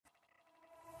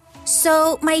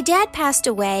So, my dad passed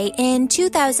away in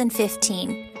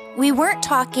 2015. We weren't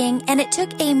talking, and it took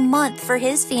a month for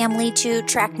his family to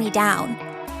track me down.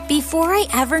 Before I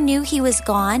ever knew he was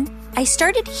gone, I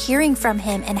started hearing from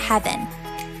him in heaven.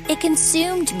 It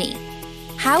consumed me.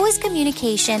 How is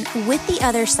communication with the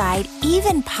other side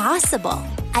even possible?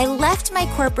 I left my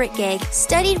corporate gig,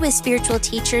 studied with spiritual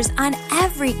teachers on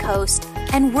every coast,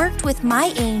 and worked with my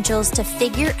angels to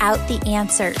figure out the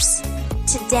answers.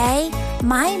 Today,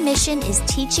 my mission is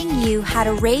teaching you how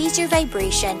to raise your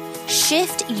vibration,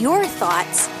 shift your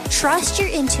thoughts, trust your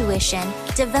intuition,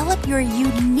 develop your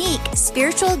unique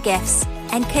spiritual gifts,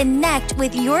 and connect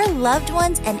with your loved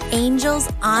ones and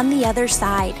angels on the other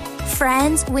side.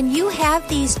 Friends, when you have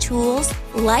these tools,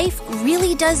 life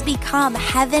really does become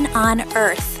heaven on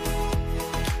earth.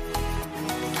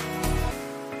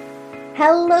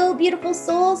 Hello, beautiful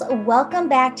souls. Welcome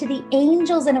back to the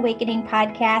Angels and Awakening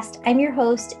podcast. I'm your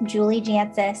host, Julie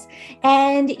Jancius,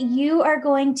 and you are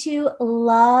going to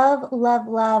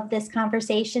love this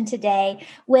conversation today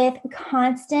with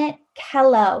Constance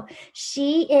Kello.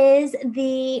 She is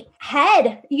the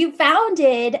head. You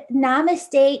founded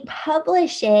Namaste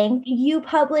Publishing. You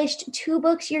published 2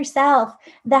 books yourself,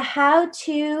 The How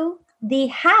to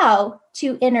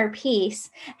Inner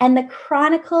Peace, and The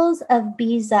Chronicles of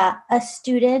Biza, A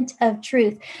Student of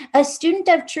Truth. A Student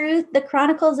of Truth, The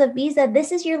Chronicles of Biza.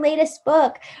 This is your latest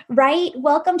book, right?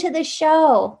 Welcome to the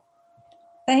show.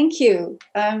 Thank you.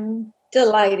 I'm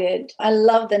delighted. I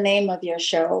love the name of your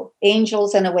show,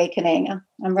 Angels and Awakening.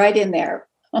 I'm right in there.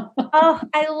 Oh,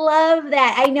 I love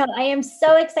that. I know. I am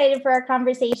so excited for our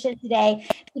conversation today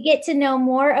to get to know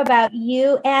more about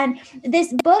you. And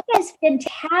this book is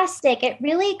fantastic. It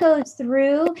really goes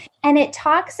through and it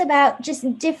talks about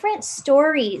just different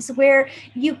stories where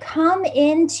you come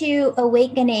into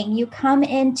awakening, you come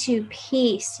into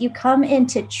peace, you come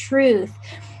into truth,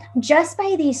 just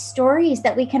by these stories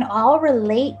that we can all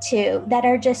relate to that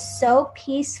are just so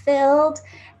peace-filled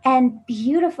and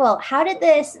beautiful. How did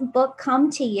this book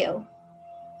come to you?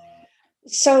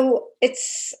 So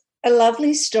it's a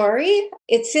lovely story.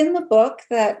 It's in the book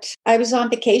that I was on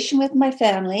vacation with my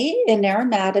family in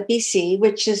Naramata, BC,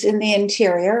 which is in the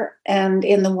interior and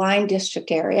in the wine district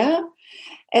area.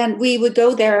 And we would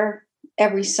go there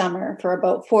every summer for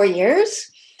about 4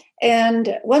 years.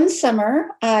 And one summer,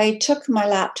 I took my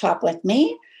laptop with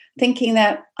me, thinking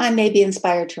that I may be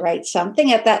inspired to write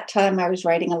something. At that time, I was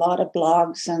writing a lot of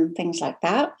blogs and things like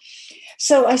that.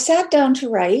 So I sat down to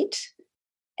write,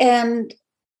 and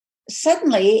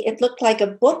suddenly it looked like a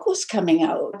book was coming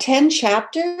out, 10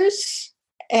 chapters,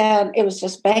 and it was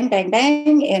just bang, bang,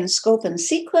 bang in scope and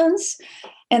sequence.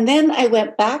 And then I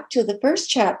went back to the first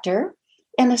chapter,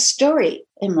 and a story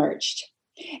emerged.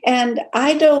 And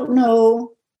I don't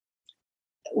know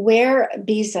where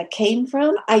Biza came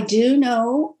from. I do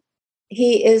know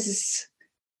he is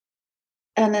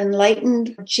an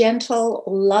enlightened, gentle,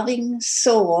 loving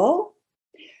soul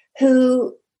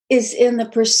who is in the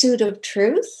pursuit of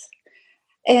truth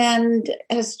and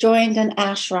has joined an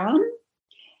ashram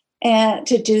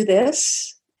to do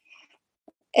this.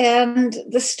 And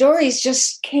the stories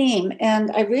just came.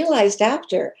 And I realized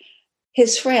after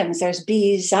his friends, there's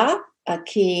Biza,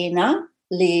 Akina,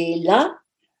 Leela,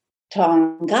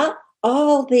 Tonga,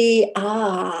 all the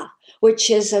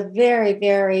which is a very,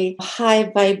 very high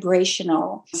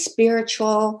vibrational,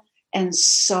 spiritual, and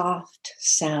soft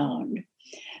sound.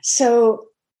 So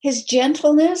his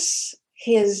gentleness,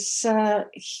 his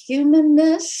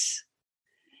humanness,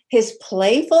 his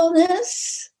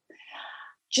playfulness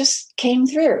just came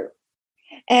through.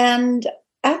 And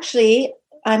actually,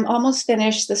 I'm almost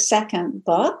finished the second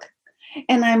book,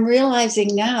 and I'm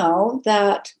realizing now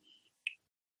that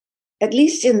at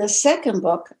least in the second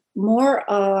book, more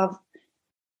of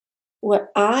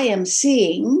what I am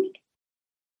seeing,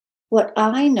 what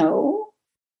I know,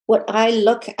 what I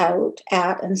look out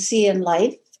at and see in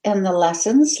life, and the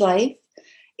lessons life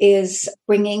is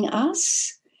bringing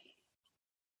us.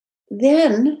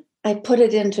 Then I put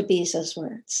it into Biza's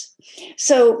words.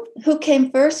 So who came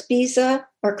first, Biza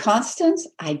or Constance?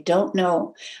 I don't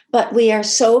know, but we are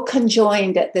so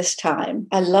conjoined at this time.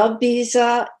 I love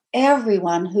Biza.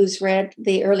 Everyone who's read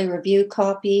the early review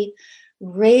copy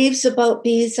raves about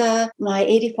Biza. My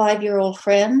 85-year-old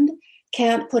friend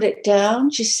can't put it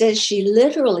down. She says she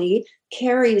literally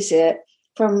carries it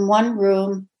from one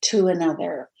room to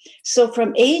another. So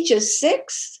from ages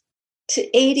 6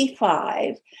 to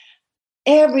 85,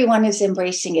 everyone is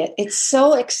embracing it. It's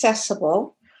so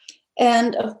accessible.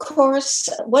 And of course,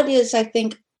 what is, I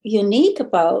think, unique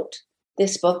about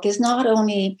this book is not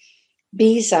only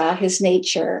Biza, his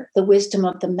nature, the wisdom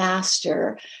of the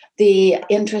master, the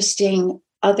interesting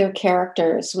other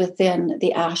characters within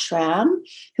the ashram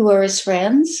who are his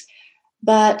friends.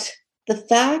 But the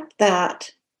fact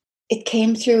that it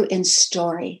came through in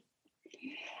story.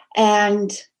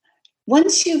 And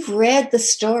once you've read the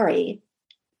story,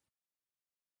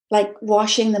 like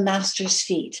washing the master's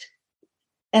feet,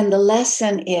 and the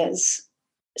lesson is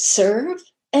serve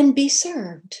and be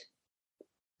served,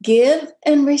 give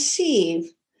and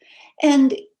receive.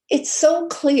 And it's so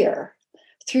clear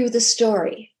through the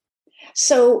story.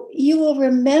 So you will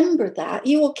remember that,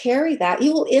 you will carry that,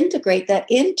 you will integrate that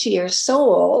into your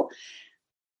soul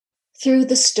through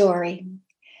the story.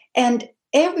 And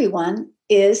everyone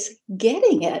is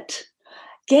getting it,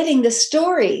 getting the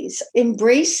stories,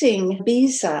 embracing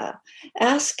Bisa,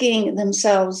 asking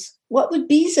themselves, what would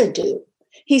Bisa do?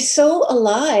 He's so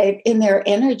alive in their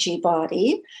energy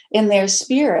body, in their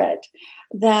spirit,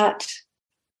 that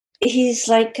he's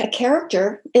like a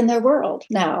character in their world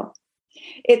now.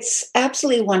 It's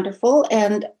absolutely wonderful,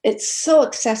 and it's so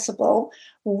accessible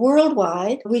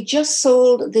worldwide. We just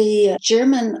sold the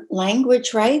German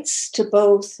language rights to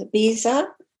both Bisa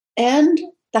and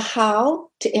the How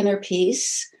to Inner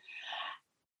Peace,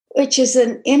 which is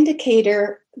an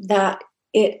indicator that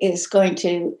it is going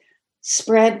to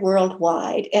spread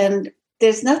worldwide. And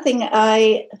there's nothing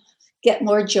I get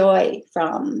more joy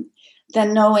from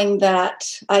than knowing that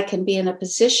I can be in a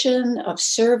position of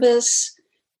service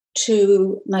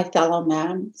to my fellow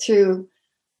man through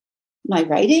my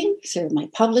writing, through my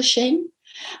publishing.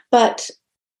 But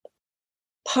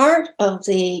part of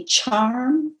the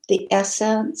charm, the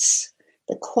essence,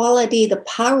 the quality, the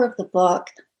power of the book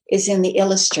is in the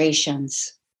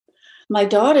illustrations. My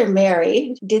daughter,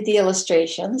 Mary, did the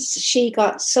illustrations. She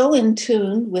got so in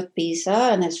tune with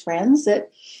Bisa and his friends that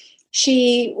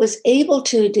she was able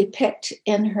to depict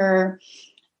in her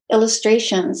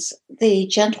illustrations the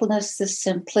gentleness, the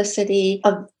simplicity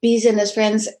of Bisa and his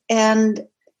friends, and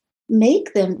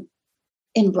make them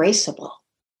embraceable.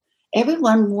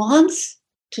 Everyone wants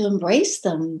to embrace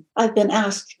them. I've been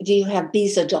asked, do you have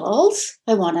Bisa dolls?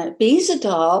 I want a Bisa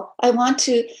doll. I want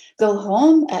to go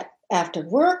home after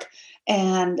work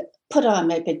and put on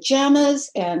my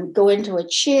pajamas and go into a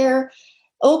chair,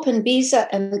 open Bisa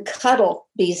and cuddle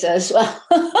Bisa as well.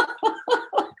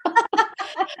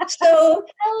 So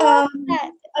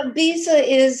Bisa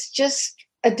is just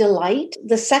a delight.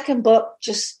 The second book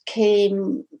just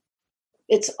came,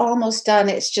 it's almost done.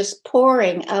 It's just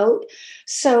pouring out.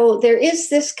 So there is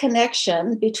this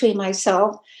connection between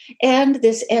myself and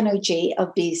this energy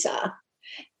of Bisa.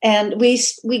 And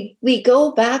we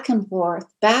go back and forth,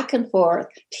 back and forth.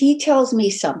 He tells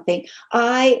me something.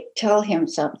 I tell him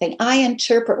something. I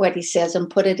interpret what he says and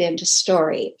put it into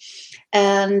story.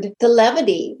 And the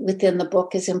levity within the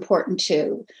book is important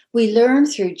too. We learn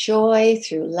through joy,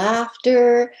 through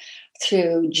laughter,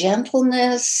 through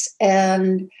gentleness,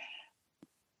 and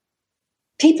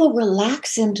people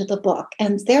relax into the book,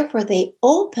 and therefore they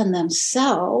open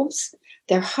themselves,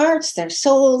 their hearts, their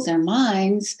souls, their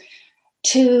minds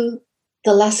to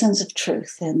the lessons of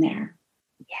truth in there.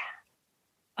 Yeah.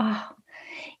 Oh,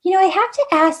 I have to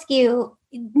ask you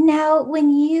now, when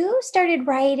you started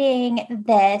writing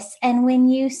this and when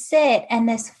you sit and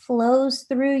this flows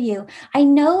through you, I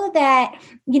know that,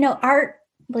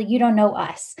 you don't know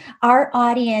us. Our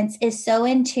audience is so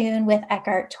in tune with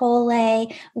Eckhart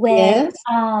Tolle, with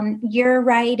your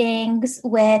writings,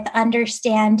 with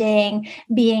understanding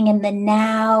being in the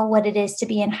now, what it is to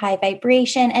be in high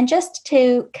vibration, and just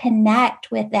to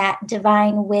connect with that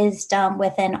divine wisdom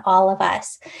within all of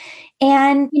us.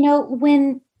 And,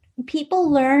 when people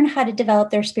learn how to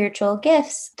develop their spiritual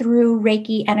gifts through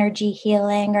Reiki energy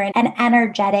healing or an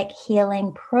energetic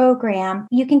healing program,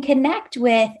 you can connect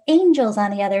with angels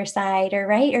on the other side,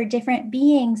 or different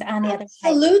beings on the other side.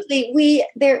 Absolutely.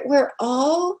 We're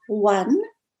all one.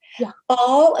 Yeah.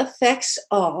 All affects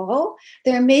all.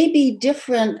 There may be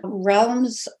different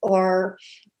realms, or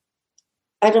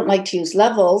I don't like to use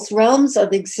levels, realms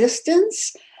of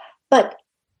existence, but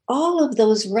all of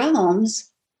those realms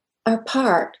are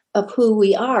part of who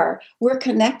we are. We're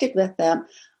connected with them.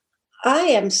 I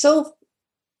am so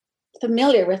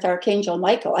familiar with Archangel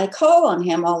Michael. I call on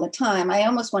him all the time. I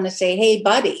almost want to say, hey,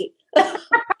 buddy.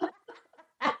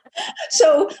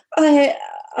 So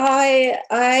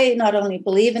I not only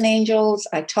believe in angels,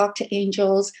 I talk to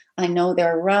angels. I know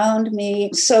they're around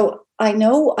me. So I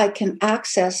know I can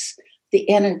access the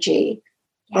energy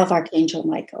of Archangel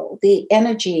Michael, the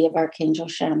energy of Archangel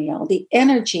Chamuel, the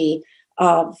energy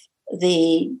of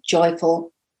the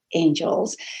joyful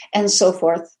angels, and so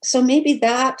forth. So maybe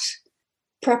that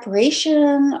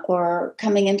preparation or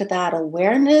coming into that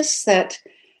awareness that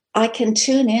I can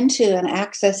tune into and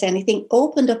access anything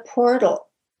opened a portal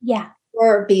Yeah.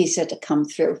 for Bisa to come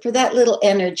through, for that little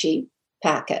energy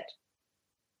packet.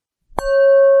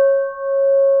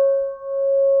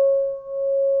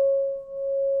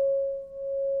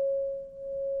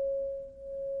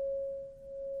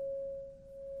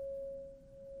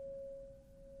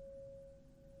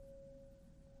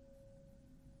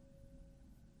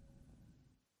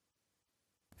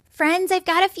 Friends, I've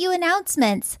got a few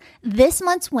announcements. This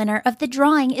month's winner of the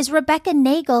drawing is Rebecca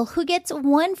Nagel, who gets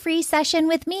one free session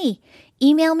with me.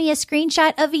 Email me a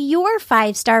screenshot of your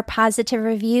 5-star positive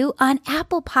review on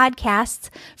Apple Podcasts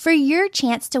for your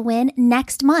chance to win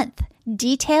next month.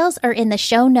 Details are in the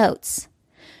show notes.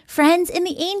 Friends, in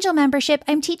the Angel membership,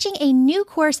 I'm teaching a new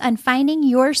course on finding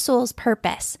your soul's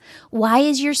purpose. Why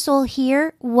is your soul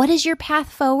here? What is your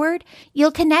path forward?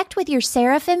 You'll connect with your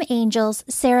seraphim angels,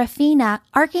 Seraphina,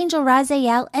 Archangel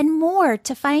Raziel, and more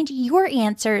to find your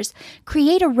answers,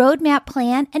 create a roadmap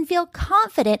plan, and feel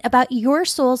confident about your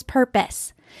soul's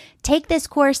purpose. Take this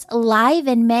course live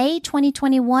in May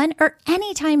 2021 or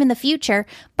anytime in the future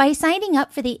by signing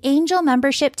up for the Angel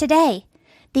membership today.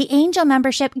 The Angel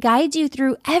membership guides you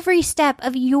through every step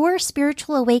of your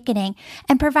spiritual awakening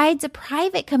and provides a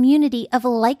private community of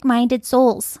like-minded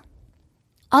souls.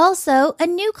 Also, a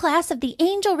new class of the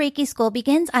Angel Reiki School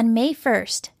begins on May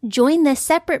 1st. Join this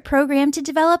separate program to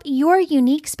develop your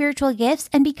unique spiritual gifts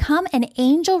and become an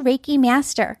Angel Reiki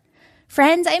Master.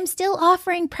 Friends, I'm still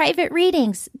offering private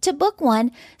readings. To book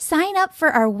one, sign up for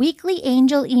our weekly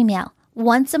Angel email.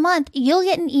 Once a month, you'll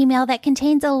get an email that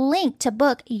contains a link to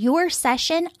book your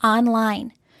session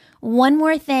online. One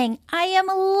more thing, I am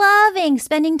loving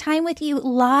spending time with you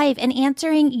live and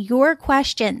answering your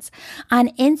questions on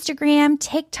Instagram,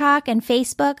 TikTok, and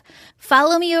Facebook.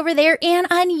 Follow me over there and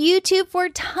on YouTube for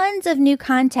tons of new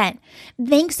content.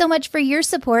 Thanks so much for your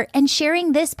support and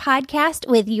sharing this podcast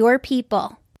with your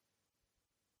people.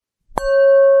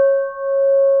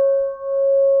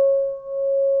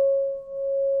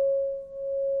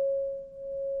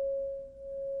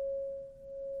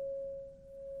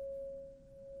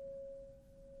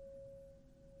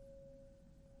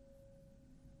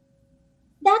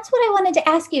 That's what I wanted to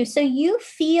ask you. So you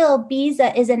feel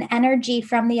Bisa is an energy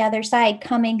from the other side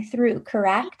coming through,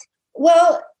 correct?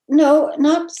 Well, no,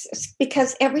 not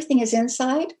because everything is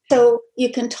inside. So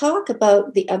you can talk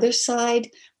about the other side,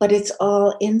 but it's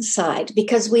all inside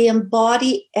because we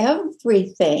embody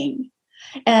everything.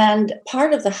 And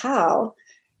part of the how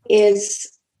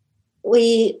is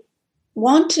we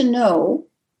want to know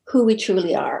who we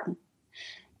truly are.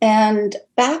 And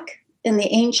back in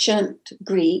the ancient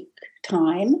Greek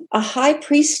time, a high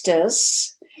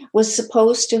priestess was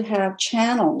supposed to have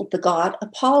channeled the god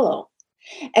Apollo.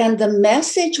 And the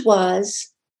message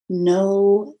was,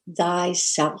 know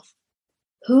thyself.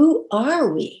 Who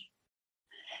are we?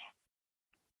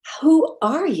 Who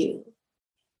are you?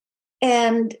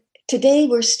 And today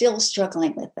we're still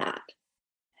struggling with that.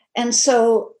 And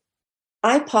so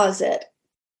I posit,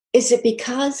 is it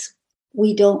because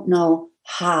we don't know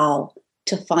how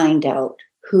to find out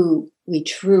who we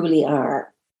truly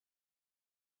are?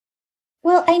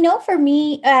 Well, I know for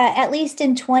me, at least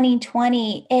in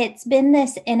 2020, it's been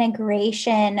this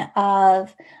integration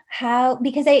of how,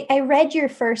 because I read your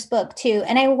first book too.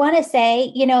 And I want to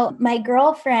say, my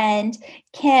girlfriend,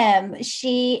 Kim,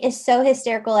 she is so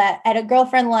hysterical at a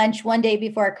girlfriend lunch one day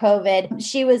before COVID.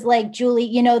 She was like, Julie,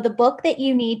 the book that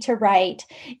you need to write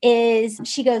is,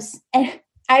 she goes, and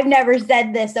I've never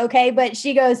said this, okay? But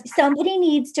she goes, somebody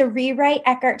needs to rewrite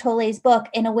Eckhart Tolle's book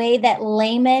in a way that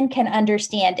laymen can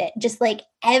understand it, just like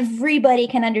everybody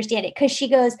can understand it. Because she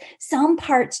goes, some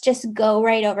parts just go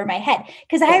right over my head.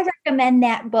 Because I recommend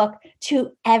that book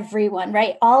to everyone,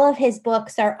 right? All of his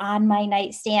books are on my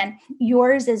nightstand,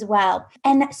 yours as well.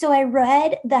 And so I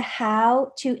read The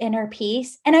How to Inner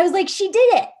Peace, and I was like, she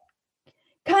did it.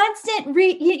 Constant,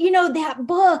 that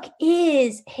book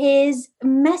is his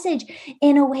message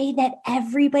in a way that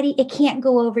it can't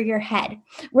go over your head,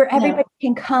 where everybody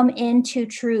can come into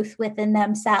truth within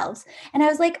themselves. And I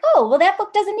was like, oh, well, that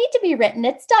book doesn't need to be written.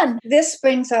 It's done. This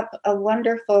brings up a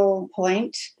wonderful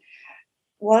point.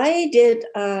 Why did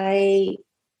I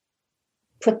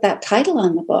put that title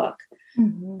on the book?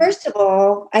 Mm-hmm. First of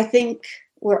all, I think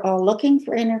we're all looking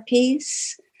for inner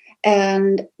peace.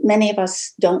 And many of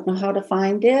us don't know how to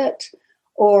find it,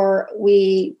 or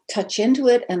we touch into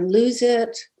it and lose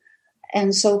it,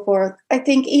 and so forth. I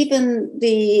think even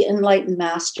the enlightened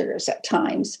masters at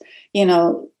times,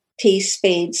 peace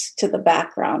fades to the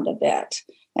background a bit,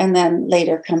 and then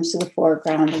later comes to the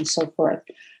foreground and so forth.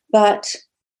 But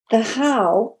the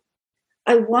how,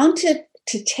 I wanted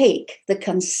to take the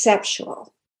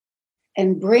conceptual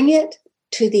and bring it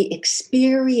to the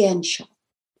experiential.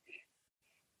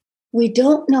 We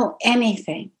don't know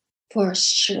anything for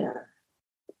sure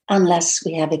unless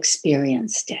we have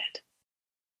experienced it.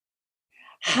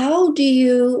 How do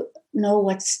you know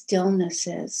what stillness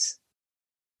is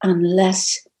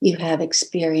unless you have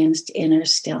experienced inner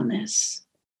stillness?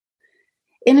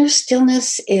 Inner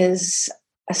stillness is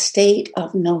a state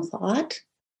of no thought.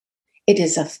 It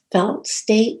is a felt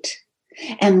state.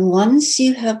 And once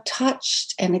you have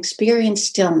touched and experienced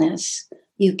stillness,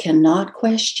 you cannot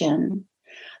question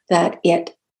that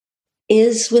it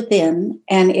is within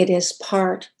and it is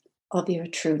part of your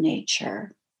true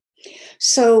nature.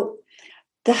 So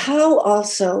the how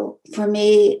also for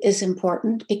me is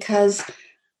important because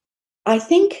I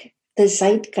think the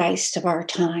zeitgeist of our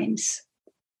times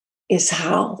is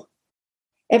how.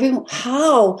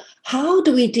 How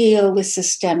do we deal with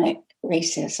systemic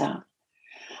racism?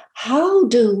 How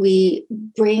do we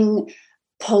bring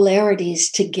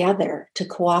polarities together to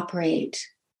cooperate?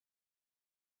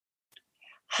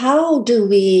 How do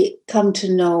we come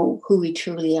to know who we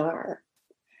truly are?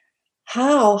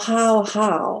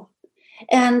 How?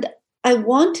 And I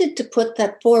wanted to put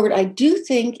that forward. I do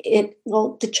think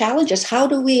the challenge is how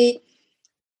do we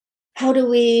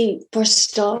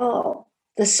forestall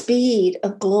the speed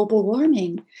of global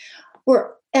warming?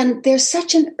 And there's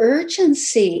such an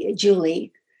urgency,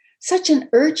 Julie, such an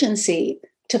urgency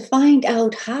to find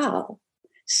out how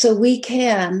so we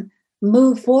can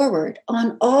move forward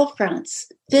on all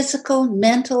fronts, physical,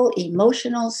 mental,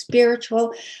 emotional,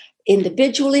 spiritual,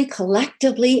 individually,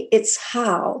 collectively. It's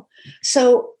how.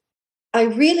 So I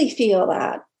really feel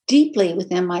that deeply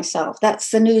within myself. That's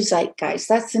the new zeitgeist.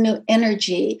 That's the new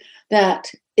energy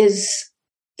that is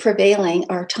prevailing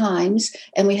our times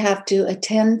and we have to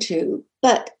attend to.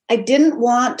 But I didn't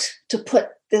want to put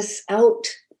this out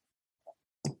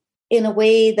in a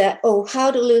way that, how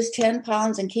to lose 10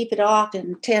 pounds and keep it off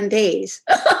in 10 days.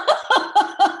 I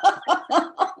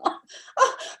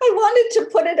wanted to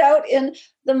put it out in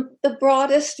the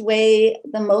broadest way,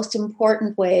 the most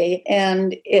important way,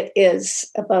 and it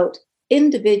is about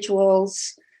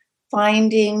individuals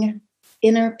finding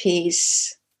inner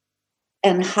peace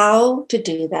and how to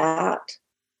do that,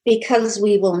 because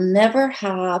we will never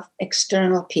have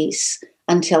external peace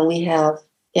until we have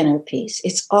inner peace.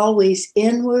 It's always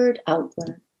inward,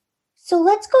 outward. So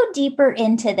let's go deeper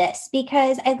into this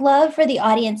because I'd love for the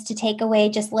audience to take away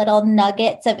just little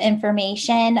nuggets of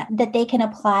information that they can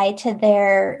apply to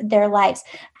their lives.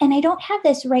 And I don't have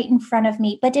this right in front of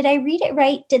me, but did I read it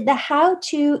right? Did the How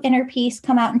to Inner Peace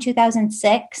come out in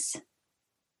 2006?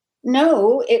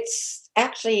 No, it's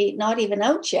actually not even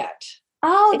out yet.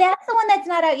 Oh, that's the one that's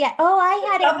not out yet. Oh, I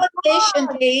had it. The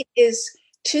publication date is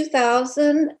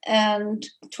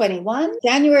 2021,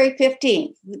 January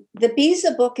 15th. The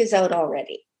Biza book is out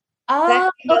already. Oh,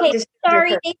 okay.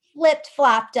 Sorry, they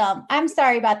flip-flopped them. I'm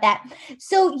sorry about that.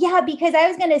 So, yeah, because I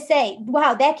was going to say,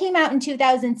 wow, that came out in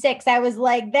 2006. I was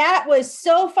like, that was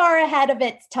so far ahead of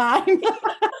its time. No.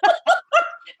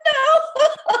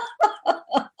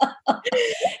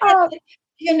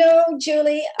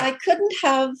 Julie, I couldn't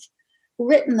have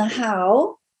written the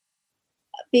how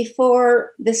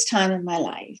before this time in my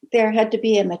life. There had to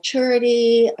be a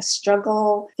maturity, a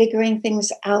struggle, figuring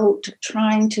things out,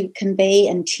 trying to convey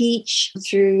and teach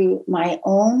through my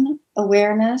own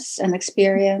awareness and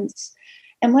experience.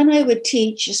 And when I would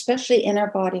teach, especially inner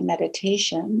body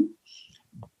meditation,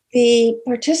 the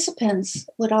participants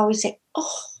would always say,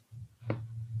 "Oh,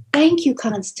 thank you,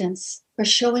 Constance, for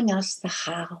showing us the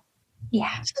how."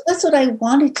 Yeah. So that's what I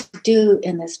wanted to do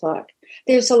in this book.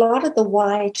 There's a lot of the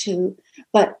why too,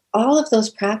 but all of those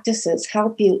practices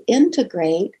help you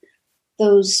integrate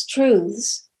those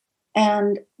truths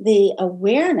and the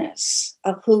awareness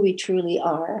of who we truly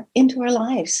are into our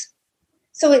lives.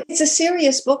 So it's a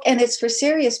serious book, and it's for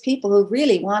serious people who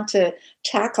really want to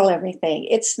tackle everything.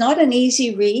 It's not an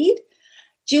easy read.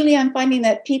 Julie, I'm finding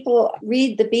that people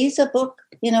read the Biza book,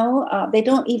 they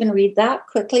don't even read that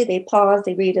quickly. They pause,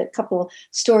 they read a couple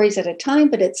stories at a time,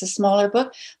 but it's a smaller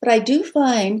book. But I do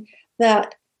find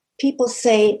that people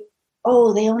say,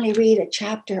 they only read a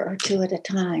chapter or two at a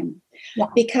time. Yeah.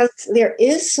 Because there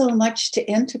is so much to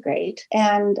integrate.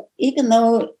 And even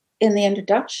though in the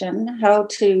introduction, how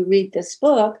to read this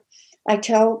book, I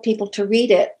tell people to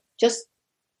read it just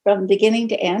from beginning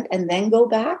to end and then go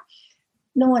back.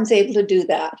 No one's able to do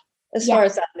that, as far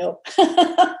as I know.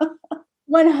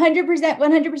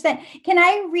 100%. Can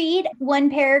I read one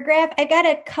paragraph? I got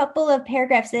a couple of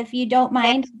paragraphs, if you don't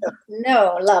mind.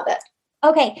 No, love it.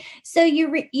 Okay, so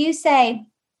you say,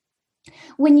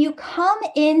 when you come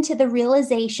into the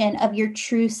realization of your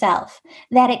true self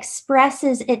that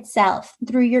expresses itself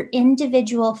through your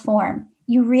individual form,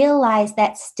 you realize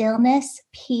that stillness,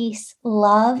 peace,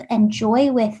 love, and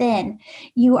joy within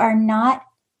you are not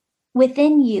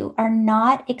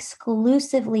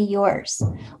exclusively yours.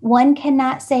 One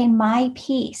cannot say my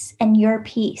peace and your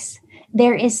peace.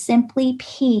 There is simply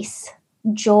peace,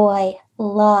 joy,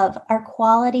 love, are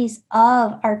qualities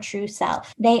of our true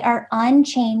self. They are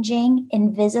unchanging,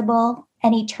 invisible,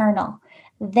 and eternal.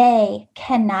 They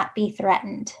cannot be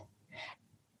threatened.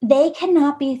 They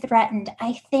cannot be threatened.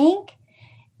 I think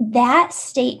that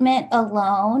statement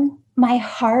alone, my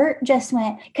heart just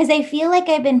went, because I feel like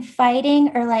I've been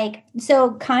fighting, or like,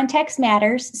 so context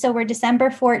matters. So we're December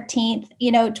 14th,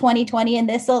 2020, and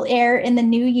this will air in the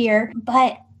new year.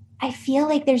 But I feel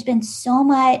like there's been so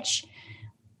much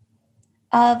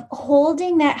of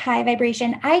holding that high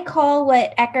vibration. I call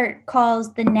what Eckhart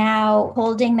calls the now,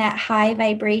 holding that high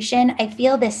vibration. I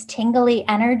feel this tingly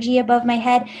energy above my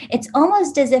head. It's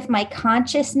almost as if my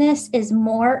consciousness is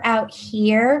more out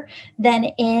here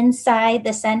than inside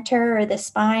the center or the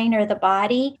spine or the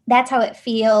body. That's how it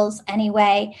feels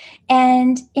anyway.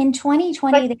 And in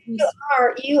 2020,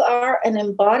 you are an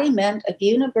embodiment of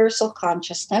universal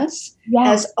consciousness,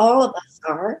 yeah, as all of us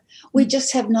are. We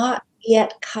just have not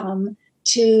yet come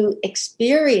to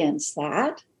experience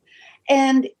that.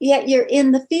 And yet you're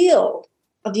in the field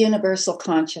of universal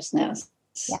consciousness.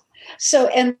 Yeah. So,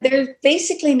 and there's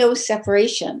basically no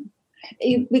separation.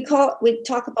 We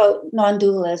talk about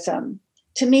non-dualism.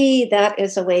 To me, that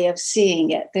is a way of seeing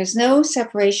it. There's no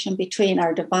separation between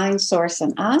our divine source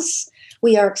and us.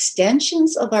 We are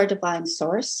extensions of our divine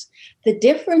source. The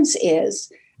difference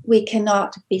is we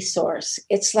cannot be source.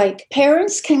 It's like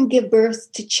parents can give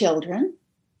birth to children,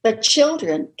 but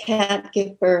children can't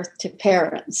give birth to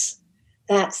parents.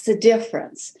 That's the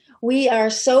difference. We are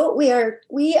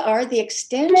the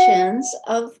extensions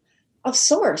of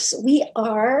source. We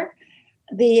are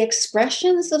the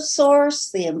expressions of source,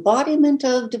 the embodiment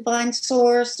of divine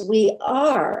source. We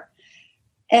are.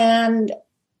 And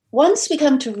once we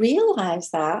come to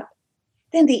realize that,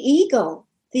 then the ego,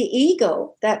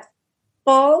 that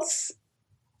false,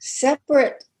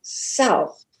 separate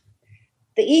self,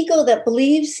 the ego that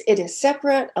believes it is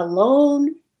separate,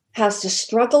 alone, has to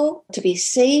struggle to be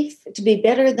safe, to be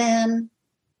better than,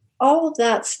 all of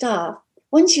that stuff.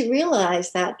 Once you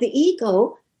realize that, the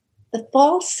ego, the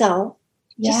false self,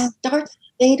 just starts to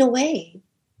fade away.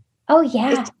 Oh,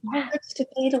 yeah. It starts to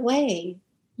fade away.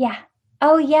 Yeah.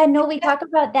 Oh, yeah. No, we talk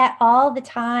about that all the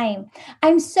time.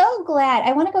 I'm so glad.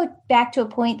 I want to go back to a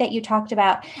point that you talked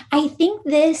about. I think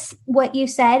what you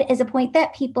said, is a point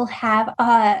that people have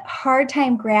a hard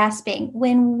time grasping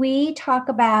when we talk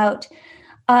about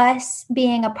us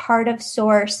being a part of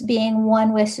source, being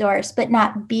one with source, but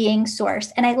not being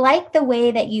source. And I like the way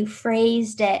that you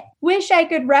phrased it. Wish I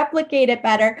could replicate it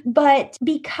better. But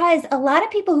because a lot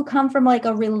of people who come from like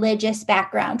a religious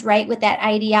background, right, with that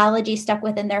ideology stuck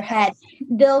within their head,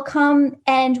 they'll come,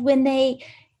 and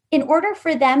in order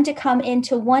for them to come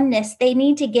into oneness, they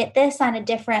need to get this on a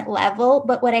different level.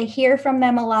 But what I hear from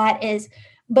them a lot is,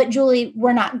 but Julie,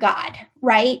 we're not God,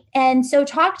 right? And so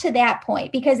talk to that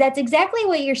point, because that's exactly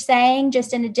what you're saying,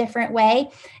 just in a different way.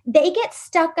 They get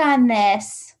stuck on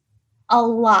this a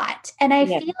lot. And I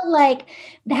feel like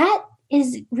that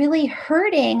is really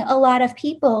hurting a lot of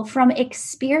people from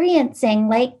experiencing,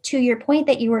 like to your point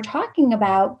that you were talking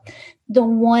about, the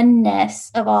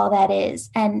oneness of all that is,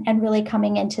 and really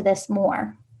coming into this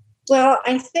more. Well,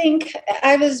 I think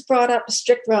I was brought up a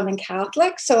strict Roman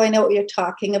Catholic, so I know what you're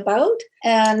talking about.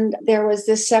 And there was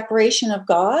this separation of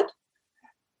God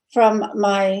from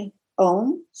my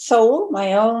own soul,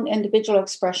 my own individual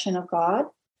expression of God,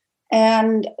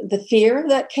 and the fear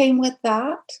that came with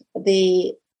that,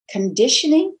 the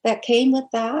conditioning that came with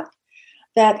that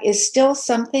is still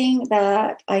something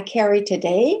that I carry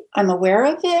today. I'm aware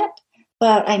of it,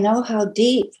 but I know how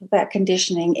deep that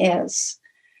conditioning is.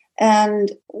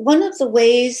 And one of the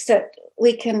ways that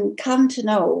we can come to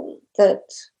know that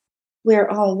we're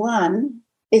all one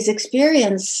is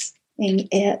experiencing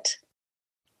it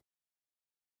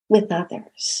with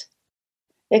others.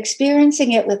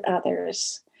 Experiencing it with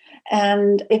others.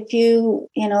 And if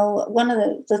one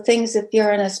of the things, if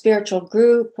you're in a spiritual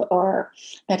group or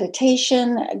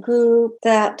meditation group,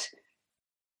 that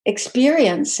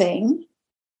experiencing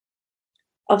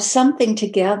of something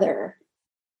together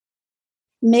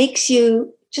makes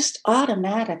you just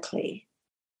automatically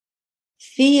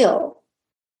feel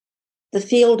the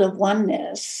field of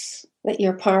oneness that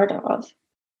you're part of.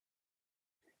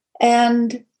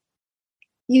 And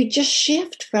you just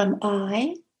shift from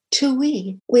I to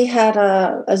we. We had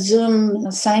a Zoom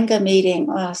Sangha meeting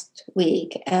last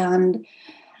week, and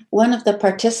one of the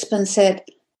participants said,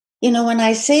 When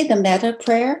I say the metta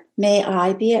prayer, may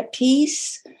I be at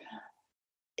peace,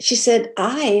 she said,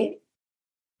 I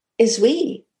is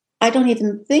we. I don't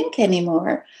even think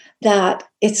anymore that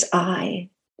it's I.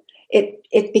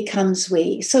 It becomes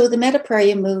we. So the metta prayer,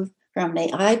 you move from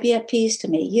may I be at peace to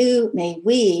may you, may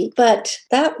we. But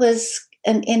that was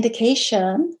an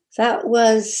indication, that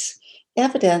was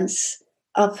evidence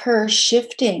of her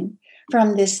shifting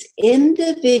from this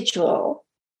individual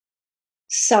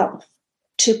self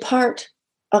to part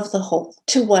of the whole,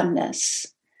 to oneness.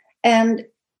 And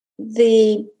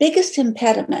the biggest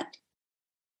impediment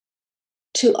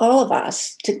to all of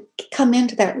us to come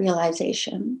into that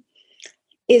realization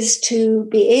is to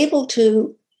be able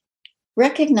to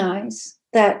recognize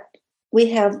that we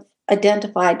have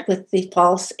identified with the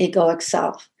false egoic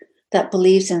self that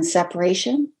believes in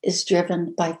separation, is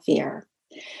driven by fear.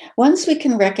 Once we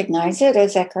can recognize it,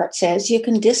 as Eckhart says, you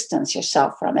can distance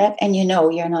yourself from it and you're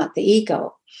not the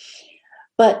ego.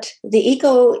 But the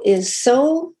ego is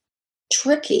so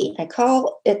tricky. I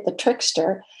call it the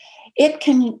trickster. It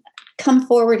can come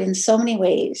forward in so many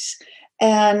ways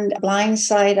and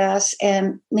blindside us.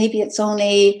 And maybe it's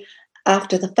only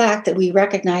after the fact that we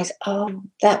recognize, oh,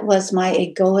 that was my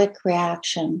egoic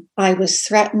reaction. I was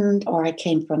threatened or I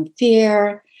came from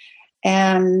fear,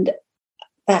 and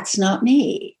that's not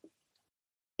me.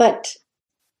 But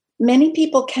many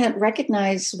people can't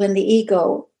recognize when the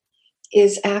ego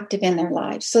is active in their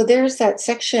lives. So there's that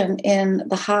section in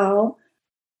the how.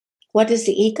 What is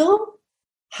the ego?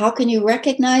 How can you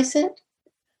recognize it?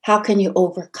 How can you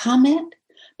overcome it?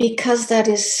 Because that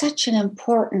is such an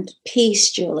important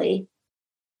piece, Julie.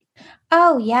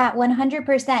 Oh, yeah,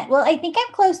 100%. Well, I think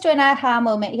I'm close to an aha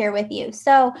moment here with you.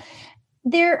 So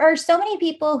there are so many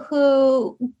people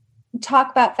who talk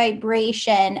about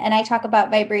vibration, and I talk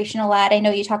about vibration a lot. I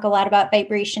know you talk a lot about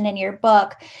vibration in your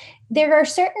book. There are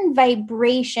certain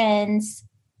vibrations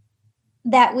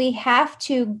that we have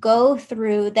to go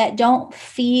through that don't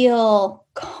feel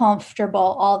comfortable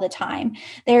all the time.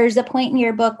 There's a point in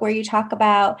your book where you talk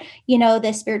about,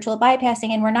 the spiritual bypassing,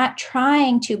 and we're not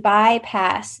trying to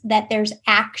bypass that there's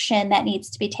action that needs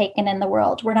to be taken in the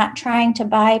world. We're not trying to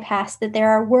bypass that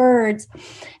there are words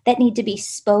that need to be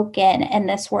spoken in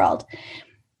this world.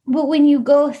 But when you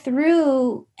go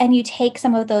through and you take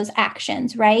some of those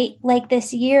actions, right? Like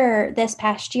this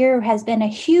past year has been a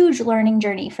huge learning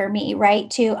journey for me, right?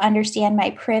 To understand my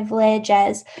privilege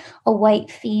as a white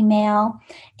female.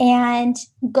 And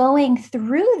going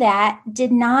through that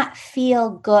did not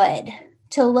feel good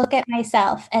to look at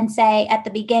myself and say at the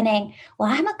beginning,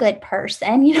 well, I'm a good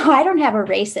person. I don't have a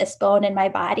racist bone in my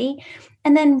body.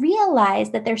 And then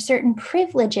realize that there's certain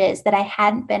privileges that I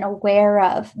hadn't been aware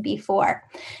of before.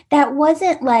 That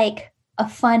wasn't like a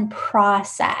fun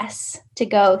process to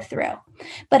go through,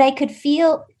 but I could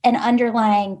feel an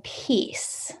underlying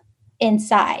peace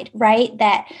inside, right?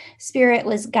 That spirit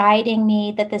was guiding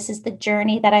me, that this is the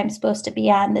journey that I'm supposed to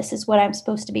be on. This is what I'm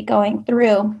supposed to be going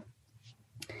through.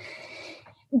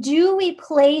 Do we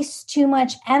place too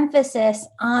much emphasis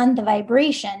on the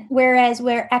vibration? Whereas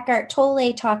where Eckhart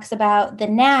Tolle talks about the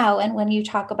now, and when you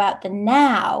talk about the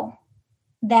now,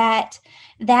 that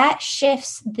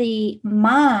shifts the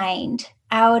mind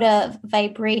out of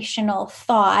vibrational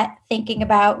thought, thinking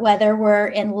about whether we're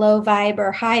in low vibe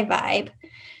or high vibe,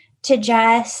 to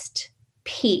just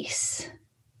peace.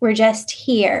 We're just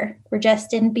here. We're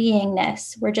just in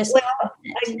beingness. We're just. Well,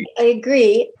 I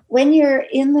agree. When you're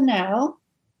in the now,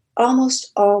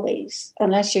 almost always,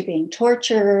 unless you're being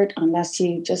tortured, unless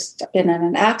you just been in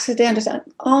an accident or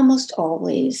something, almost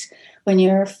always, when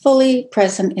you're fully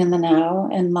present in the now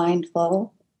and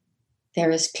mindful,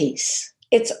 there is peace.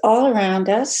 It's all around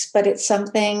us, but it's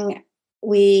something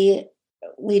we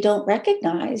don't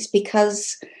recognize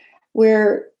because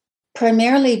we're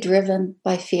primarily driven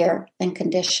by fear and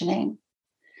conditioning.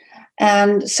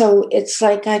 And so it's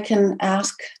like I can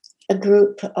ask a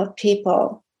group of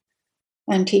people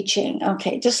I'm teaching,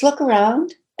 okay, just look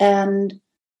around and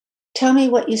tell me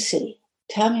what you see.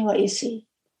 Tell me what you see.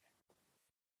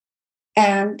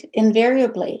 And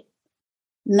invariably,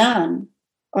 none,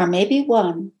 or maybe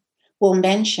one, will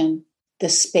mention the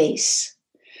space.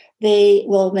 They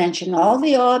will mention all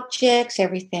the objects,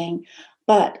 everything,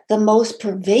 but the most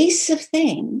pervasive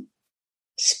thing,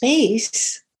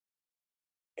 space,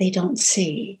 they don't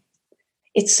see.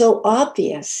 It's so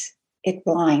obvious, it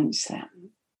blinds them.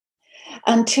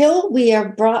 Until we are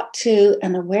brought to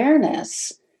an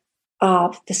awareness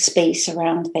of the space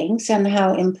around things and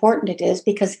how important it is,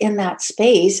 because in that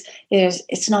space,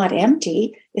 it's not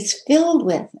empty, it's filled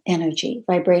with energy,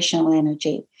 vibrational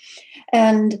energy.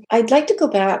 And I'd like to go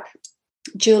back,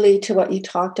 Julie, to what you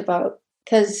talked about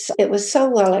because it was so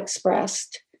well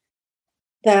expressed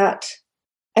that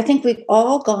I think we've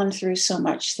all gone through so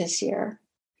much this year,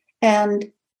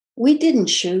 and we didn't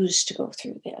choose to go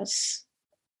through this.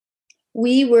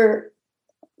 We were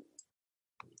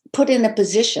put in a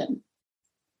position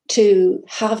to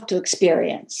have to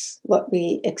experience what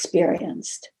we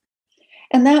experienced.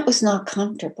 And that was not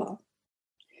comfortable.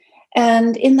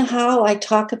 And in the how, I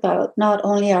talk about not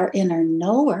only our inner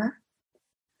knower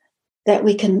that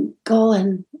we can go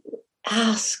and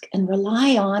ask and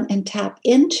rely on and tap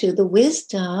into the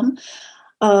wisdom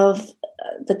of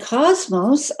the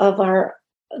cosmos, of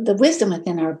the wisdom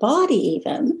within our body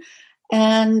even,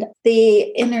 and the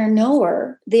inner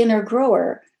knower, the inner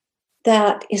grower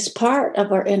that is part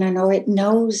of our inner knower. It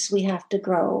knows we have to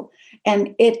grow,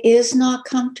 and it is not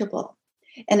comfortable,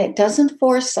 and it doesn't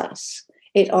force us.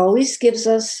 It always gives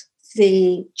us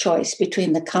the choice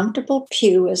between the comfortable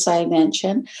pew, as I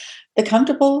mentioned, the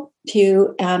comfortable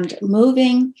pew, and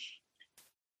moving,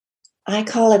 I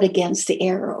call it against the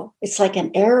arrow. It's like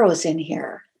an arrow's in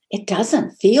here. It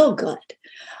doesn't feel good,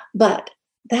 but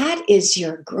that is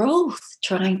your growth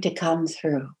trying to come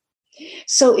through.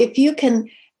 So if you can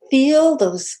feel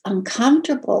those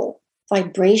uncomfortable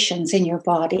vibrations in your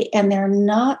body, and they're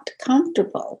not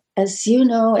comfortable, as you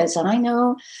know, as I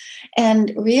know,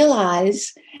 and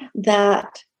realize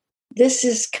that this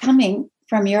is coming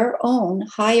from your own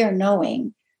higher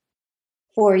knowing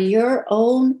for your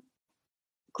own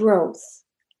growth,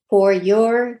 for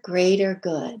your greater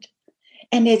good.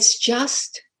 And it's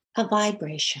just a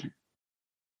vibration.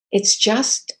 It's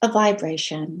just a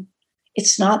vibration.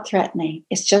 It's not threatening.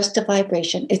 It's just a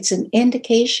vibration. It's an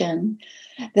indication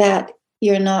that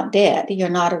you're not dead. You're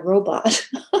not a robot.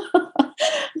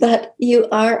 That you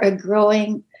are a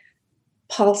growing,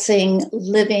 pulsing,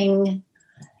 living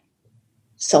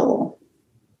soul.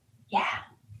 Yeah.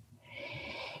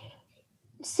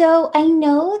 So I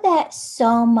know that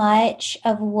so much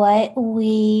of what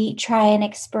we try and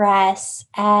express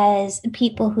as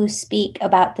people who speak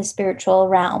about the spiritual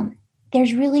realm,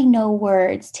 there's really no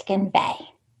words to convey,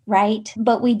 right?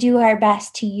 But we do our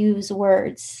best to use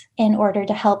words in order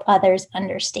to help others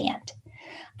understand.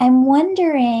 I'm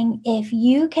wondering if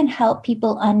you can help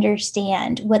people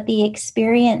understand what the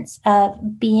experience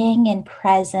of being in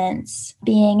presence,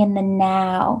 being in the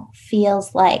now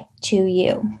feels like to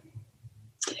you.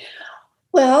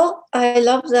 Well, I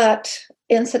love that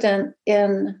incident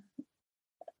in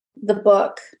the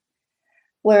book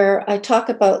where I talk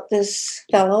about this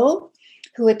fellow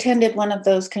who attended one of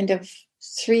those kind of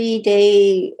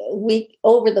 3-day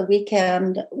over the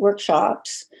weekend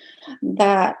workshops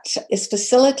that is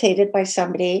facilitated by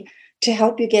somebody to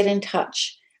help you get in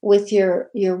touch with your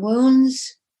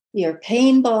wounds, your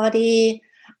pain body,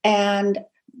 and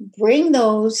bring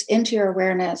those into your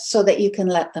awareness so that you can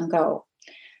let them go.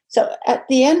 So at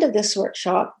the end of this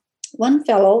workshop, one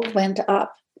fellow went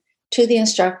up to the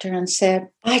instructor and said,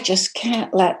 I just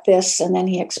can't let this. And then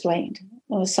he explained, it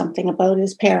was something about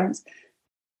his parents.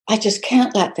 I just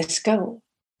can't let this go.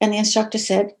 And the instructor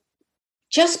said,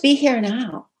 just be here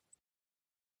now.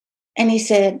 And he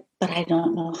said, but I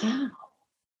don't know how.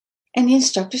 And the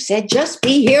instructor said, just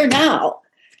be here now.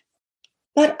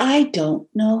 But I don't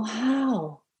know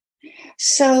how.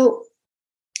 So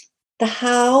the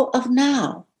how of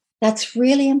now, that's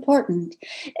really important.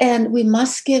 And we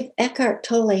must give Eckhart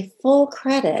Tolle full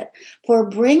credit for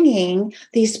bringing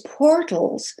these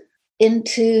portals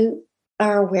into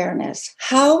our awareness,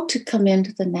 how to come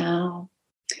into the now.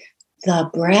 The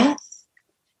breath,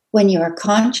 when you are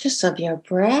conscious of your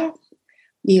breath,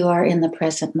 you are in the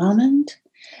present moment.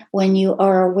 When you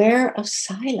are aware of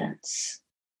silence,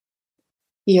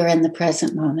 you're in the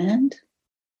present moment.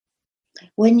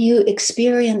 When you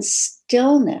experience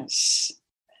stillness,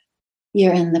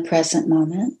 you're in the present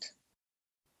moment.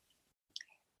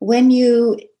 When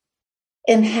you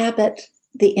inhabit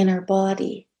the inner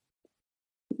body,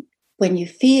 when you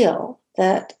feel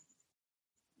that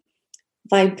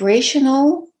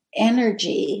vibrational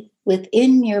energy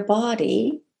within your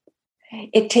body,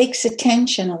 it takes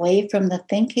attention away from the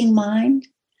thinking mind,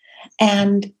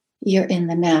 and you're in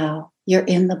the now, you're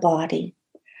in the body.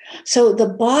 So the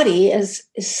body is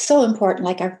so important,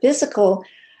 like our physical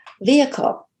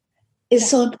vehicle is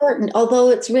so important, although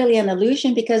it's really an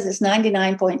illusion because it's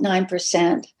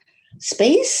 99.9%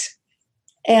 space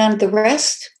and the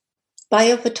rest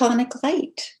biophotonic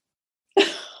light.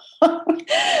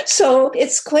 So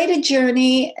it's quite a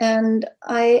journey, and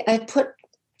I put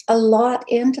a lot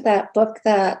into that book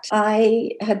that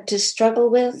I had to struggle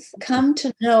with, come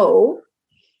to know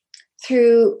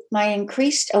through my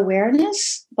increased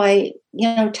awareness by,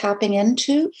 tapping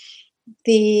into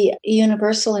the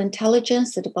universal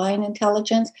intelligence, the divine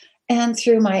intelligence, and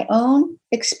through my own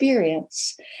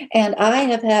experience. And I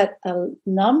have had a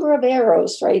number of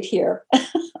arrows right here.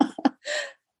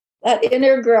 That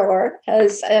inner grower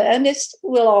has, and it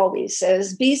will always,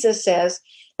 as Beezer says,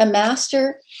 a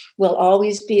master will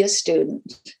always be a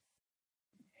student.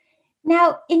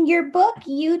 Now, in your book,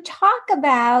 you talk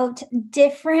about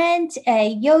different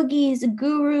yogis,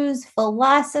 gurus,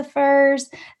 philosophers,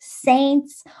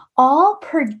 saints, all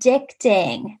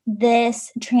predicting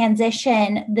this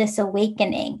transition, this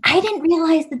awakening. I didn't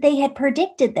realize that they had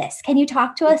predicted this. Can you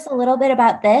talk to us a little bit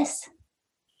about this?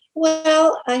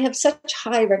 Well, I have such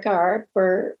high regard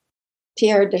for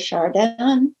Teilhard de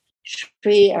Chardin,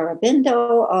 Sri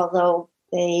Aurobindo, although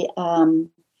they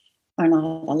are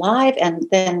not alive, and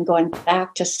then going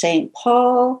back to St.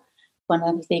 Paul, one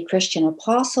of the Christian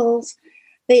apostles,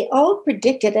 they all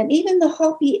predicted, and even the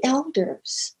Hopi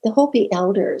elders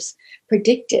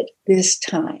predicted this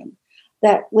time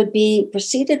that would be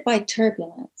preceded by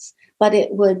turbulence, but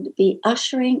it would be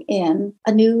ushering in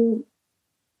a new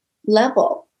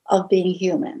level of being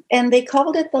human. And they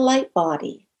called it the light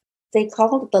body. They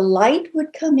called it the light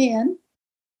would come in,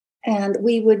 and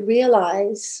we would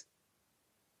realize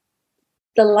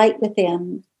the light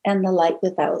within and the light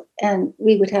without, and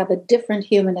we would have a different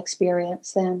human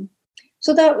experience then.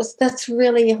 So that's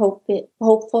really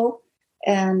hopeful.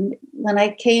 And when I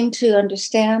came to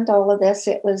understand all of this,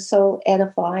 it was so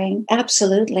edifying.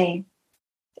 Absolutely,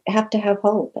 have to have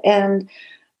hope. And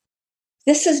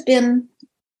this has been,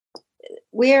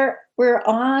 we're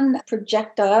on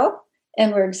projectile,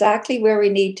 and we're exactly where we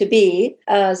need to be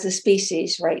as a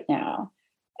species right now.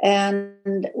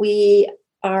 And we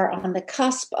are on the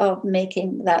cusp of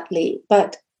making that leap.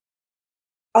 But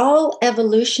all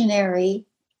evolutionary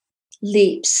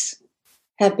leaps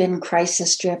have been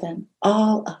crisis-driven,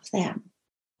 all of them.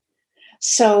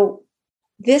 So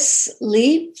this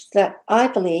leap that I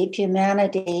believe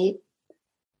humanity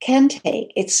can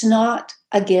take, it's not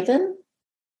a given,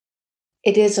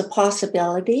 it is a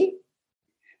possibility.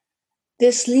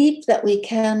 This leap that we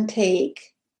can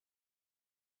take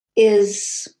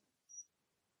is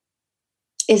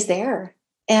there.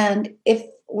 And if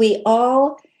we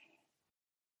all,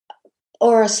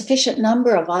 or a sufficient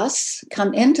number of us,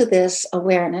 come into this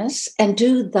awareness and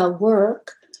do the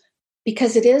work,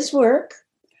 because it is work,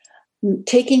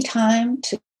 taking time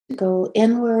to go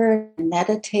inward,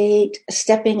 meditate,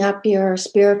 stepping up your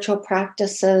spiritual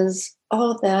practices,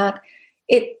 all of that,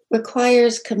 it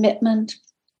requires commitment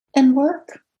and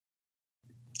work.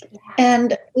 Yeah.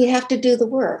 And we have to do the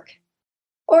work.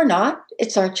 Or not,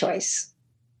 it's our choice.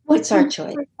 It's our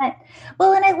choice.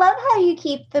 Well, and I love how you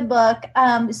keep the book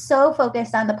so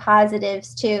focused on the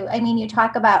positives too. I mean, you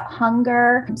talk about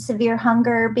hunger, severe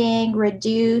hunger being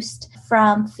reduced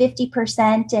from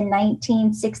 50% in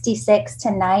 1966 to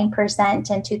 9%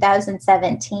 in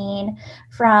 2017,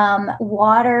 from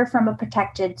water from a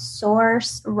protected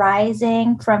source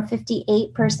rising from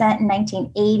 58% in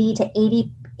 1980 to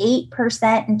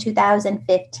 88% in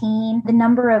 2015. The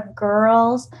number of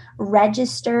girls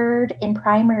registered in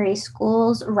primary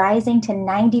schools rising to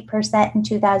 90% in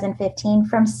 2015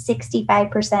 from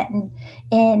 65%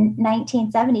 in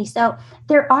 1970. So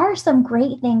there are some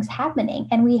great things happening,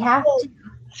 and we have to.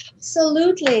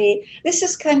 Absolutely. This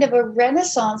is kind of a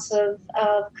renaissance of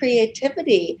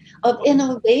creativity, of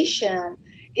innovation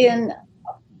in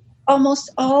almost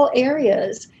all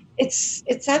areas.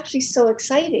 It's actually so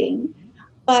exciting.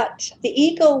 But the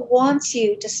ego wants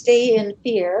you to stay in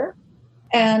fear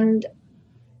and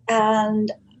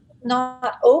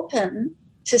not open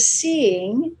to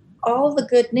seeing all the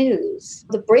good news.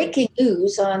 The breaking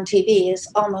news on TV is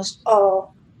almost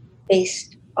all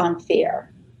based on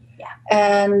fear. Yeah.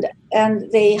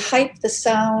 And they hype the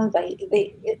sound.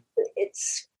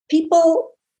 It's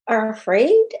people are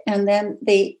afraid, and then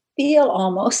they feel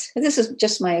almost, this is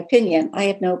just my opinion, I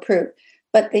have no proof,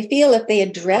 but they feel if they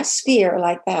address fear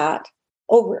like that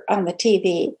over on the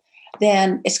TV,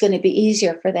 then it's going to be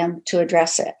easier for them to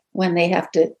address it when they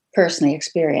have to personally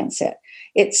experience it.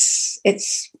 It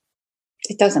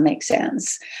doesn't make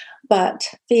sense. But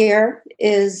fear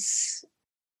has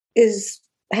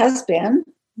been,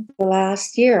 the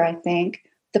last year, I think,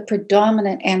 the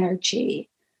predominant energy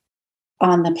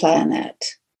on the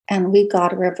planet. And we've got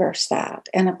to reverse that.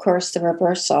 And of course, the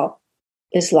reversal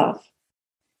is love.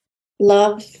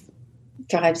 Love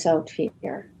drives out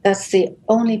fear. That's the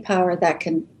only power that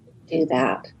can do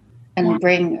that and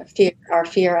bring our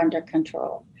fear under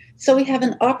control. So we have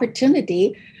an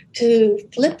opportunity to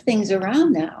flip things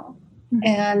around now. Mm-hmm.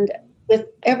 And with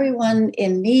everyone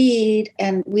in need,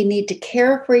 and we need to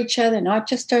care for each other, not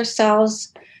just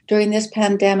ourselves during this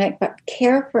pandemic, but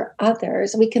care for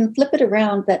others. We can flip it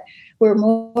around that we're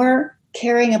more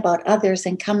caring about others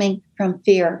and coming from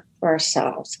fear for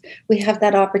ourselves. We have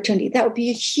that opportunity. That would be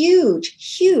a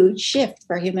huge, huge shift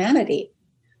for humanity.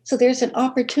 So there's an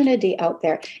opportunity out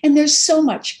there. And there's so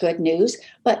much good news,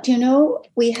 but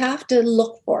we have to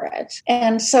look for it.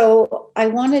 And so I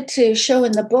wanted to show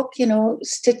in the book,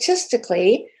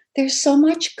 statistically, there's so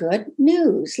much good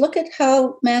news. Look at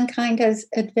how mankind has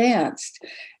advanced.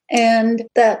 And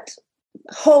that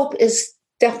hope is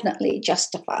definitely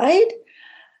justified.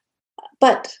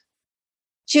 But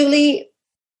Julie,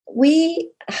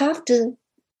 we have to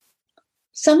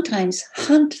sometimes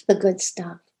hunt the good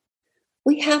stuff.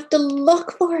 We have to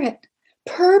look for it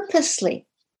purposely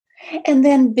and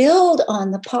then build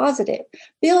on the positive,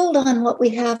 build on what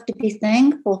we have to be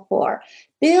thankful for,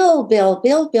 build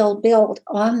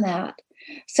on that.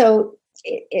 So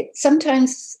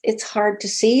sometimes it's hard to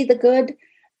see the good,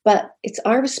 but it's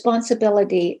our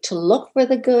responsibility to look for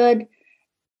the good,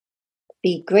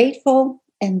 be grateful,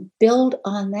 and build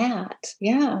on that.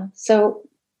 Yeah. So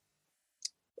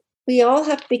we all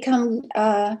have to become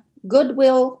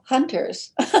goodwill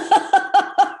hunters. I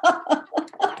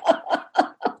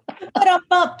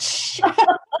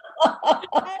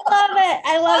love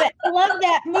it. I love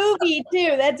that movie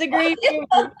too. That's a great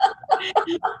movie.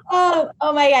 Oh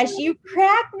my gosh. You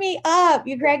crack me up.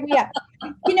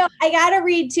 I got to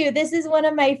read too. This is one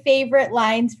of my favorite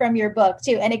lines from your book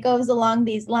too. And it goes along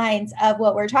these lines of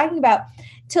what we're talking about.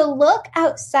 To look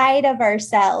outside of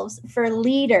ourselves for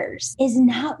leaders is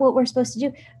not what we're supposed to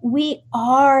do. We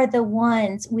are the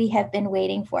ones we have been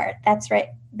waiting for. That's right.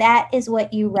 That is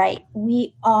what you write.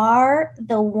 We are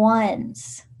the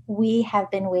ones we have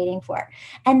been waiting for.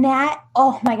 And that,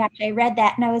 oh my gosh, I read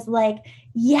that and I was like,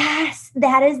 yes,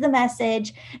 that is the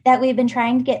message that we've been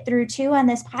trying to get through too on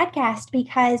this podcast,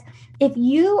 because if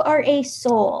you are a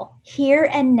soul here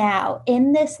and now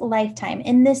in this lifetime,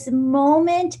 in this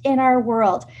moment in our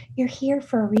world, you're here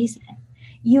for a reason.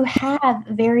 You have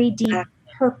very deep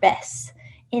purpose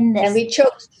in this. And we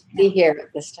chose to be here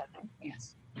at this time.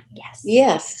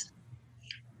 Yes,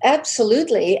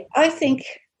 absolutely. I think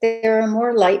there are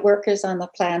more light workers on the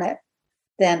planet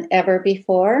than ever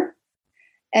before.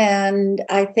 And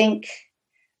I think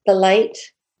the light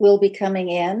will be coming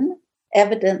in,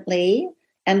 evidently,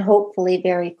 and hopefully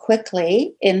very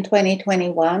quickly in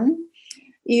 2021.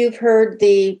 You've heard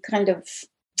the kind of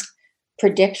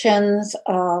predictions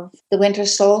of the winter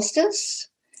solstice.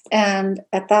 And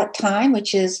at that time,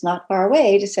 which is not far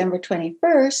away, December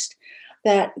 21st,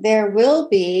 that there will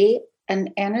be an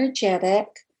energetic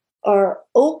or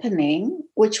opening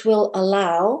which will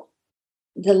allow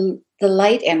the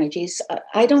light energies.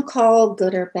 I don't call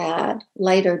good or bad,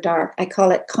 light or dark. I call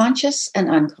it conscious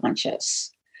and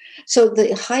unconscious. So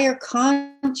the higher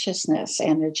consciousness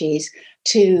energies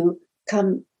to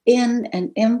come in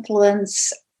and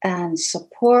influence and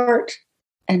support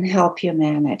and help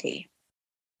humanity.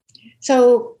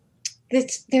 So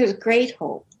there's great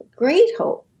hope.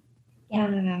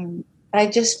 Yeah. I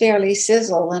just barely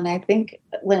sizzle when I think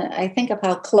of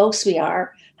how close we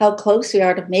are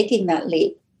to making that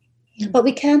leap. Mm-hmm. But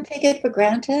we can't take it for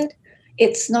granted.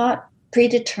 It's not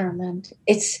predetermined.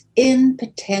 It's in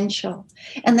potential.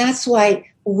 And that's why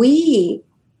we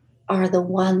are the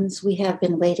ones we have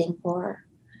been waiting for.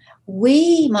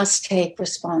 We must take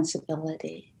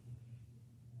responsibility.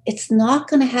 It's not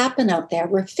going to happen out there.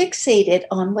 We're fixated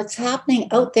on what's happening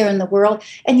out there in the world,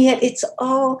 and yet it's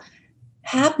all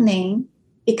happening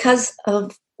because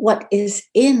of what is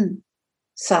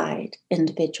inside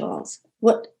individuals.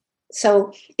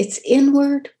 So it's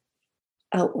inward,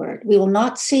 outward. We will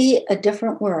not see a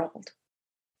different world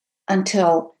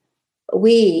until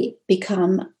we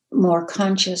become more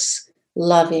conscious,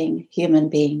 loving human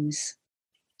beings.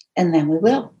 And then we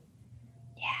will.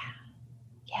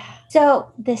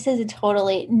 So this is a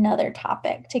totally another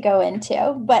topic to go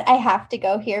into, but I have to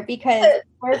go here because I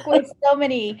work with so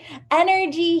many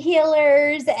energy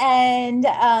healers and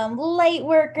light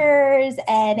workers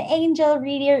and angel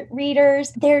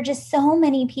readers. There are just so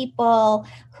many people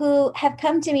who have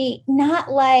come to me, not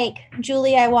like,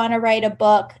 Julie, I want to write a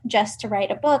book just to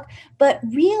write a book, but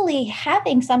really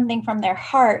having something from their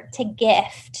heart to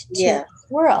gift to the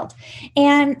world.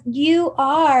 And you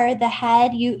are the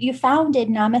head, you founded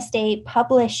Namaste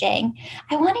Publishing.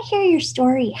 I want to hear your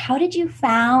story. How did you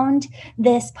found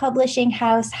this publishing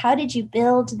house? How did you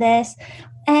build this?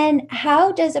 And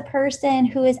how does a person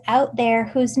who is out there,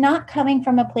 who's not coming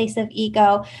from a place of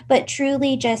ego, but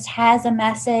truly just has a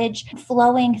message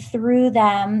flowing through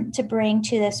them to bring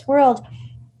to this world,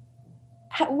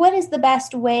 what is the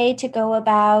best way to go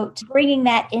about bringing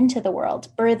that into the world,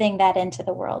 birthing that into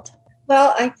the world?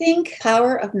 Well, I think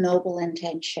power of noble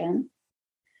intention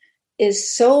is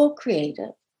so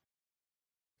creative.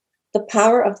 The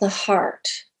power of the heart,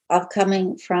 of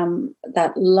coming from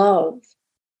that love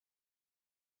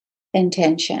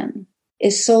intention,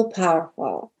 is so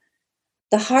powerful.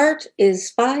 The heart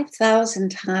is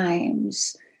 5,000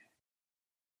 times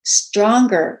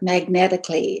stronger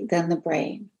magnetically than the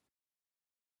brain.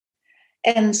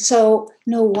 And so,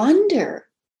 no wonder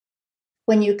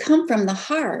when you come from the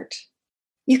heart,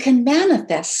 you can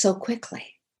manifest so quickly.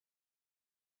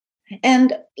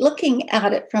 And looking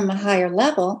at it from a higher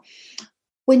level,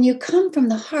 when you come from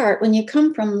the heart, when you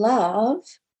come from love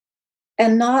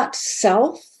and not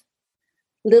self,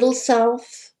 little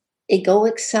self,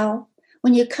 egoic self,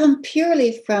 when you come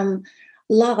purely from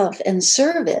love and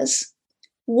service,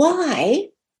 why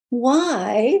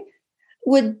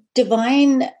would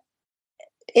divine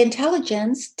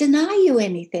intelligence deny you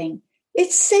anything?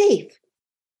 It's safe.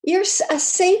 You're a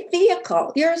safe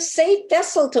vehicle. You're a safe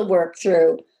vessel to work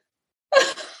through.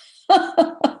 I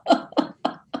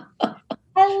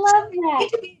love that.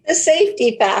 The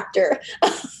safety factor.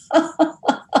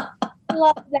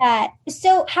 Love that.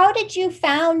 So how did you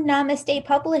found Namaste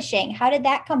Publishing? How did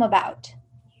that come about?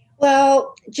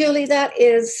 Well, Julie, that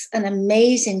is an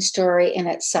amazing story in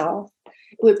itself.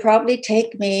 It would probably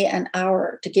take me an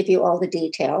hour to give you all the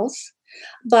details.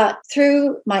 But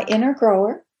through my inner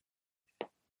grower,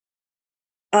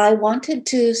 I wanted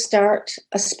to start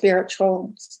a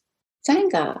spiritual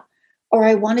Sangha, or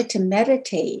I wanted to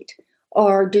meditate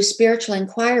or do spiritual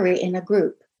inquiry in a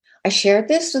group. I shared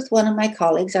this with one of my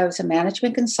colleagues. I was a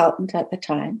management consultant at the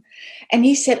time. And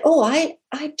he said, oh,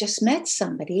 I've just met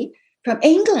somebody from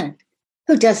England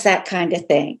who does that kind of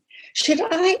thing. Should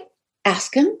I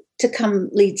ask him to come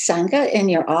lead Sangha in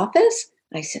your office?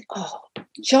 I said, oh,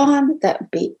 John, that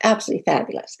would be absolutely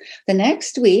fabulous. The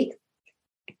next week,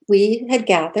 we had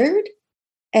gathered,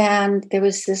 and there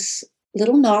was this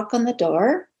little knock on the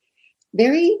door.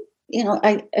 Very,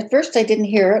 at first I didn't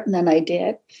hear it, and then I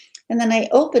did. And then I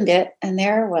opened it, and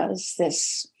there was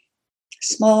this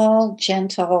small,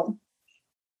 gentle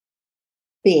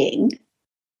being,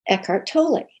 Eckhart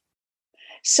Tolle.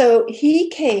 So he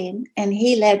came and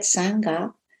he led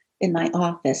Sangha in my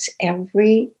office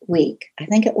every week. I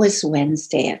think it was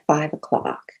Wednesday at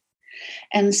 5:00.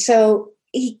 And so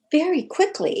he very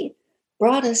quickly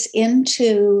brought us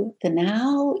into the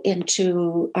now,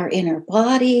 into our inner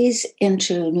bodies,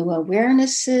 into new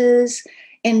awarenesses,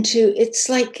 it's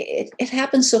like it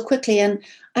happened so quickly. And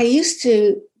I used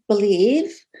to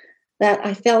believe that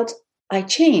I felt I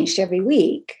changed every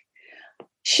week,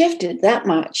 shifted that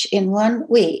much in 1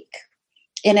 week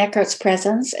in Eckhart's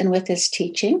presence and with his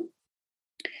teaching.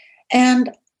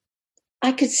 And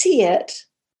I could see it,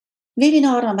 maybe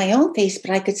not on my own face,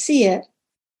 but I could see it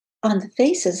on the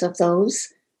faces of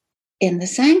those in the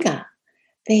Sangha.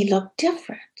 They looked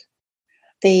different.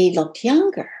 They looked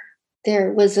younger.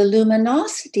 There was a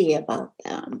luminosity about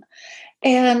them.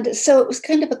 And so it was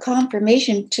kind of a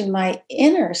confirmation to my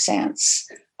inner sense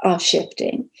of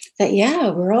shifting that, yeah,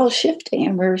 we're all shifting,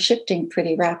 and we're shifting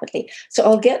pretty rapidly. So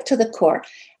I'll get to the core.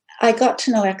 I got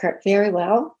to know Eckhart very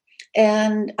well.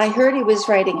 And I heard he was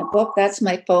writing a book. That's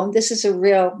my phone. This is a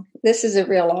real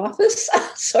office.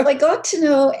 So I got to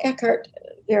know Eckhart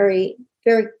very,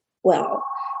 very well.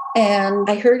 And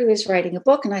I heard he was writing a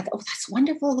book, and I thought, oh, that's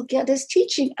wonderful. He'll get his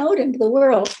teaching out into the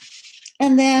world.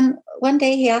 And then one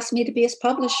day he asked me to be his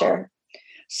publisher.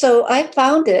 So I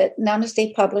founded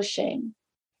Namaste Publishing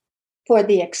for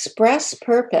the express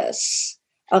purpose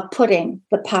of putting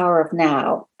the power of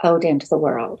now out into the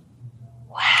world.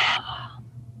 Wow.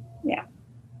 Yeah.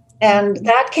 And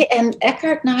and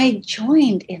Eckhart and I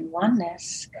joined in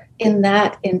oneness in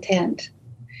that intent.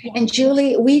 Yeah. And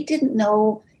Julie, we didn't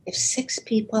know if 6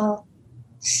 people,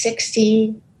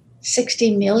 60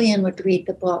 million would read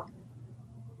the book.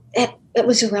 It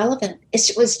was irrelevant.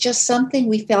 It was just something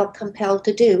we felt compelled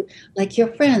to do. Like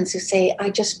your friends who say, I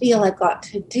just feel I've got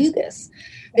to do this.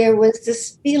 There was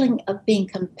this feeling of being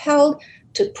compelled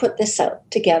to put this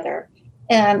out together.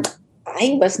 And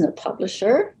I wasn't a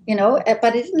publisher, but I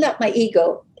didn't let my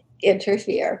ego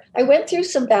interfere. I went through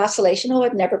some vacillation. Oh,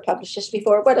 I've never published this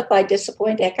before. What if I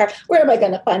disappoint Eckhart? Where am I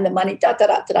going to find the money?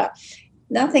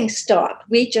 Nothing stopped.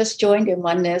 We just joined in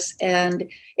oneness, and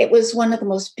it was one of the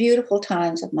most beautiful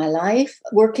times of my life,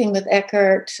 working with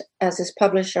Eckhart as his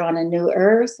publisher on A New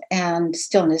Earth and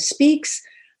Stillness Speaks,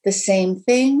 the same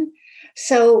thing.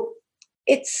 So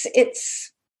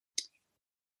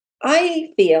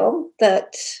I feel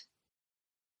that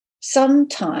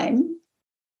sometime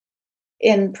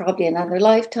in probably another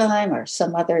lifetime or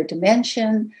some other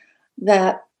dimension,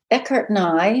 that Eckhart and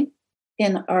I,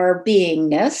 in our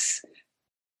beingness,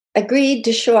 agreed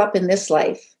to show up in this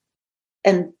life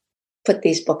and put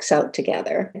these books out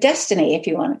together. Destiny, if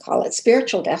you want to call it,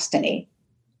 spiritual destiny.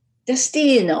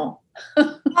 Destino.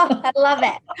 Oh, I love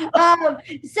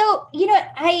it. So,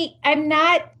 I'm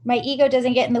not, my ego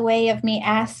doesn't get in the way of me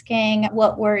asking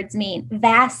what words mean.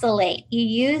 Vacillate. You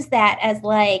use that as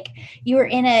like you were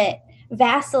in a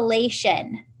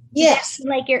vacillation. Yes.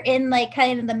 Like you're in like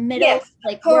kind of in the middle. Yes,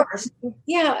 like of course.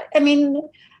 Yeah. I mean,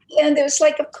 and there's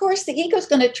like, of course, the ego's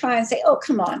going to try and say, oh,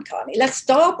 come on, Connie, let's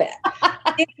stop it.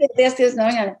 This is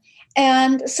no.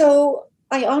 And so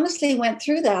I honestly went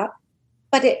through that,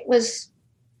 but it was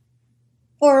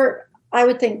for, I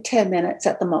would think, 10 minutes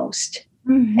at the most.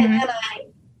 Mm-hmm. And then I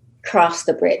crossed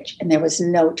the bridge and there was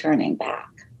no turning back.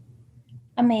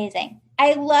 Amazing.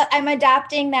 I'm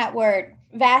adopting that word,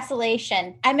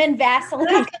 vacillation. I'm in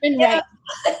vacillation right.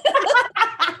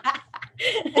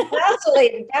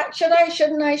 Vacillating. Should I?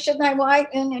 Shouldn't I? Shouldn't I? Why?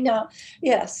 And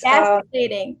yes.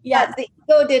 Vacillating. Yes. The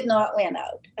ego did not win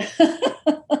out.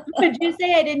 Did you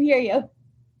say? I didn't hear you.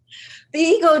 The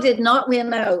ego did not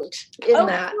win out in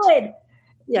that. Good.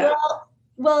 Yeah.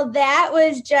 Well, that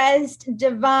was just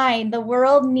divine. The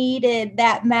world needed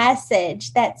that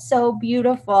message. That's so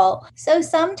beautiful. So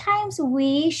sometimes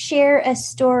we share a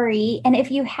story, and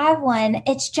if you have one,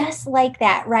 it's just like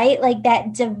that, right? Like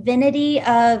that divinity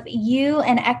of you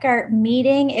and Eckhart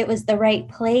meeting. It was the right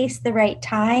place, the right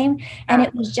time. And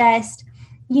it was just,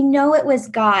 it was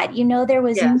God. There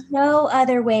was no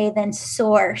other way than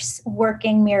Source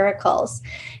working miracles.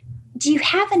 Do you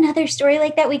have another story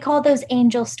like that? We call those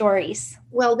angel stories.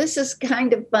 Well, this is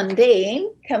kind of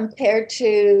mundane compared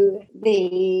to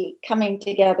the coming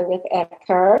together with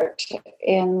Eckhart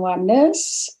in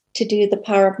oneness to do the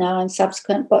Power of Now and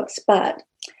subsequent books. But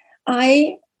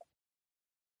I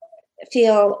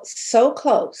feel so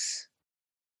close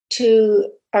to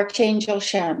Archangel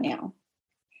Chamuel.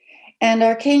 And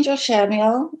Archangel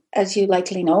Chamuel, as you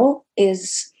likely know,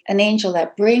 is an angel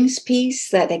that brings peace,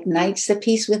 that ignites the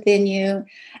peace within you.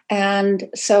 And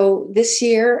so this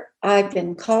year, I've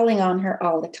been calling on her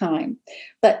all the time.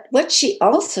 But what she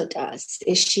also does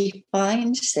is she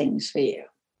finds things for you.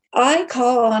 I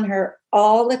call on her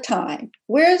all the time.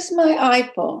 Where's my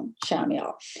iPhone,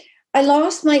 Chamuel? I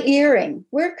lost my earring.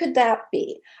 Where could that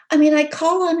be? I mean, I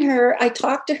call on her, I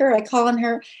talk to her, I call on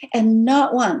her, and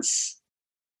not once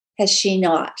has she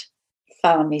not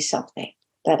found me something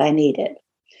that I needed.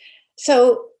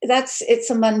 So it's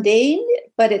a mundane,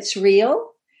 but it's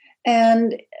real.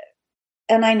 And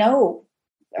I know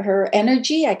her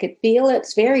energy, I could feel it.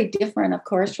 It's very different, of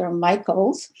course, from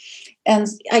Michael's. And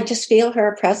I just feel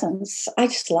her presence. I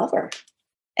just love her.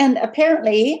 And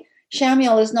apparently,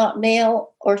 Chamuel is not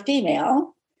male or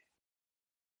female,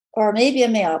 or maybe a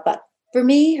male, but for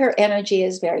me, her energy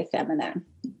is very feminine.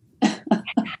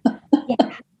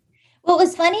 Yeah. Well, it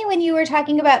was funny when you were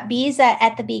talking about Biza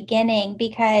at the beginning,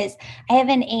 because I have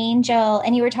an angel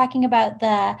and you were talking about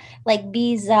the like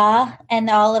Biza and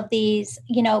all of these,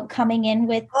 coming in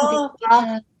with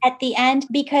at the end,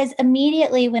 because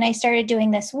immediately when I started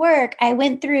doing this work, I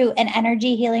went through an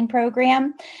energy healing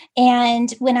program.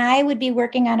 And when I would be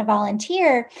working on a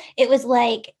volunteer, it was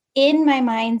like in my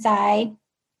mind's eye,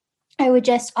 I would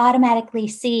just automatically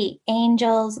see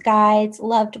angels, guides,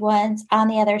 loved ones on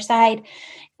the other side,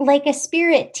 like a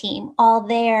spirit team all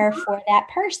there for that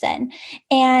person.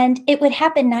 And it would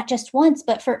happen not just once,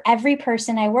 but for every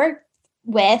person I worked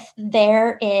with,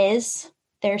 there is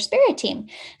their spirit team.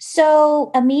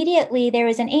 So immediately there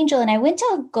was an angel, and I went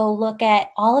to go look at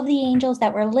all of the angels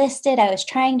that were listed. I was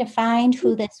trying to find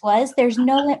who this was. There's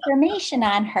no information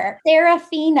on her.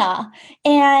 Serafina.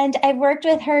 And I've worked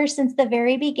with her since the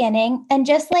very beginning. And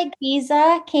just like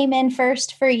Biza came in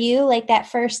first for you, like that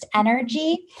first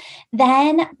energy,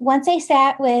 then once I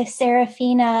sat with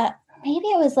Serafina, maybe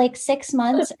it was like 6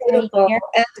 months or a year.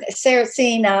 And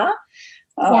Serafina.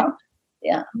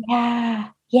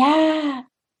 Yeah.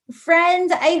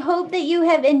 Friends, I hope that you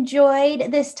have enjoyed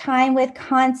this time with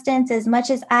Constance as much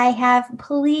as I have.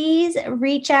 Please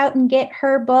reach out and get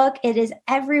her book. It is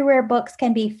everywhere books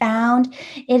can be found.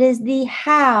 It is The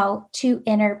How to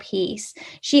Inner Peace.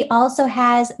 She also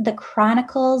has The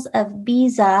Chronicles of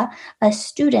Biza, a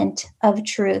Student of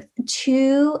Truth.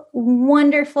 2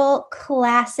 wonderful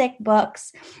classic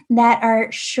books that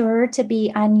are sure to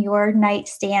be on your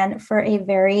nightstand for a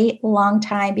very long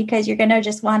time, because you're going to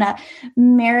just want to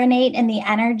marinate in the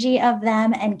energy of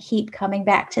them and keep coming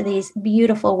back to these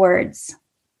beautiful words.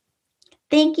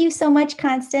 Thank you so much,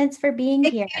 Constance, for being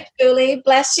here. Thank you, Julie.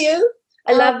 Bless you.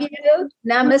 I love you.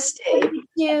 Namaste. You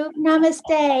too.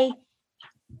 Namaste.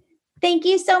 Thank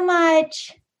you so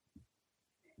much.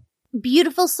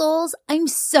 Beautiful souls, I'm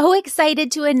so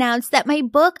excited to announce that my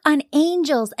book on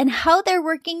angels and how they're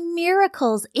working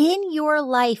miracles in your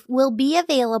life will be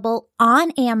available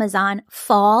on Amazon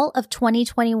fall of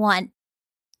 2021.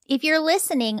 If you're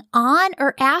listening on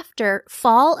or after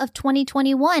fall of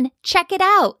 2021, check it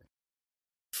out.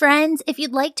 Friends, if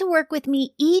you'd like to work with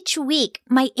me each week,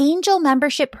 my angel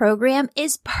membership program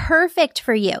is perfect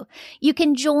for you. You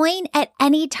can join at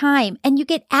any time and you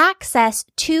get access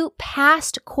to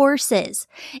past courses.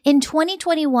 In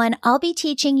 2021, I'll be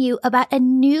teaching you about a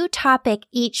new topic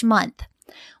each month.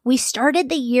 We started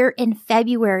the year in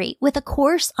February with a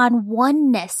course on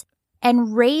oneness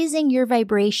and raising your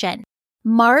vibration.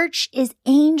 March is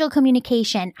angel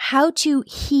communication, how to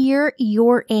hear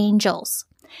your angels.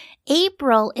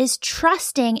 April is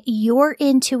trusting your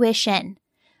intuition.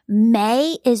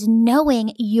 May is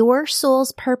knowing your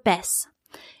soul's purpose.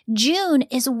 June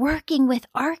is working with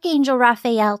Archangel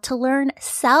Raphael to learn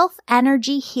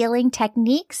self-energy healing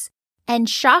techniques and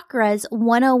Chakras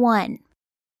 101.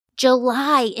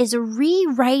 July is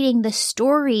rewriting the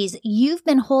stories you've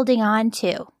been holding on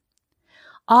to.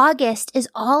 August is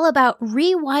all about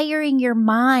rewiring your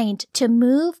mind to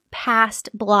move past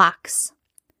blocks.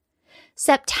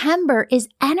 September is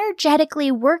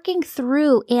energetically working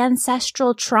through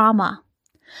ancestral trauma.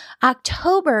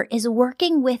 October is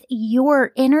working with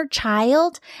your inner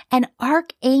child and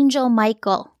Archangel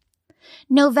Michael.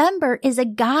 November is a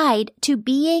guide to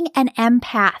being an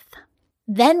empath.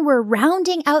 Then we're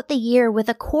rounding out the year with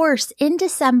a course in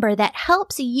December that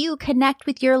helps you connect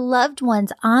with your loved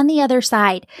ones on the other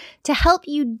side to help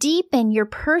you deepen your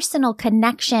personal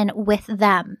connection with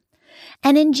them.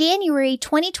 And in January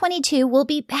 2022, we'll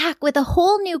be back with a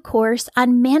whole new course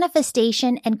on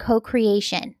manifestation and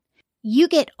co-creation. You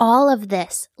get all of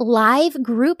this live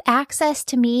group access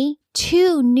to me,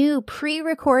 2 new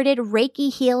pre-recorded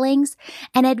Reiki healings,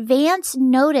 and advance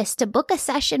notice to book a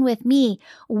session with me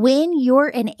when you're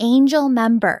an angel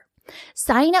member.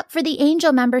 Sign up for the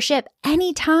angel membership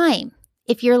anytime.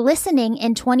 If you're listening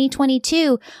in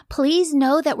 2022, please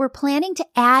know that we're planning to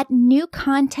add new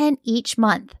content each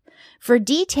month. For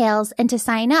details and to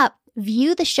sign up,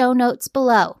 view the show notes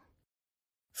below.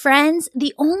 Friends,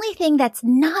 the only thing that's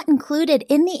not included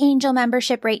in the angel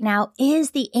membership right now is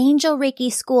the Angel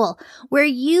Reiki School, where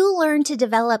you learn to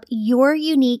develop your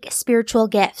unique spiritual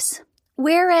gifts.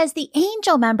 Whereas the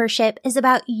angel membership is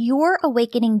about your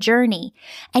awakening journey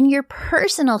and your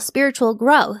personal spiritual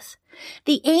growth.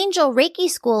 The Angel Reiki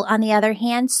School, on the other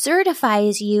hand,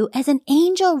 certifies you as an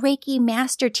Angel Reiki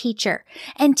master teacher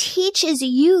and teaches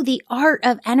you the art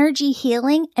of energy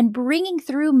healing and bringing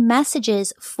through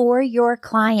messages for your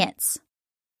clients.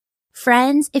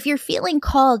 Friends, if you're feeling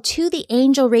called to the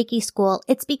Angel Reiki School,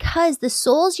 it's because the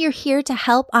souls you're here to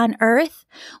help on earth,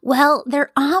 well,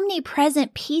 their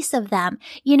omnipresent piece of them,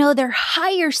 their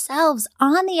higher selves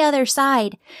on the other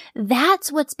side,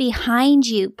 that's what's behind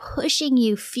you, pushing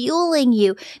you, fueling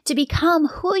you to become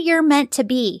who you're meant to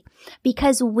be.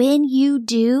 Because when you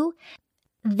do,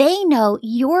 they know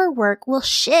your work will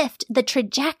shift the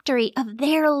trajectory of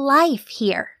their life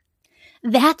here.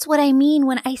 That's what I mean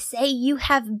when I say you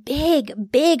have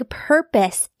big, big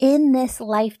purpose in this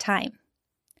lifetime.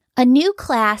 A new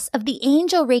class of the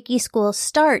Angel Reiki School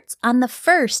starts on the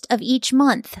 1st of each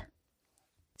month.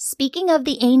 Speaking of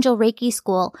the Angel Reiki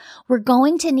School, we're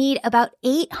going to need about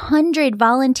 800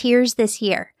 volunteers this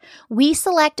year. We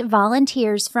select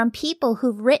volunteers from people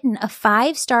who've written a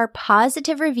 5-star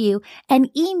positive review and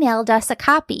emailed us a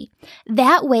copy.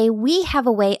 That way, we have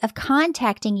a way of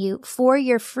contacting you for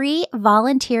your free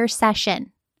volunteer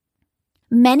session.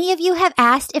 Many of you have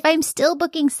asked if I'm still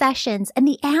booking sessions, and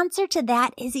the answer to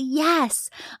that is yes.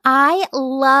 I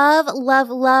love, love,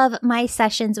 love my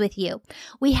sessions with you.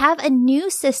 We have a new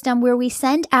system where we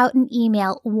send out an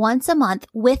email once a month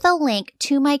with a link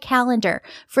to my calendar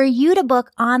for you to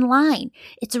book online.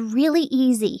 It's really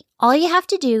easy. All you have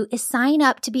to do is sign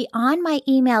up to be on my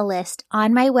email list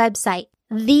on my website,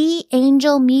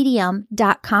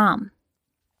 theangelmedium.com.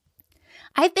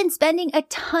 I've been spending a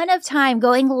ton of time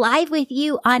going live with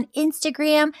you on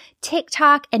Instagram,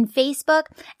 TikTok, and Facebook,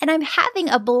 and I'm having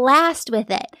a blast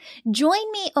with it. Join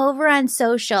me over on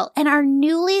social and our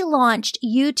newly launched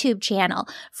YouTube channel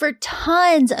for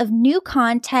tons of new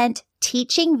content,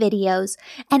 teaching videos,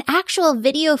 and actual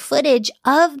video footage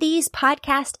of these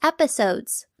podcast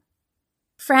episodes.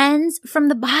 Friends, from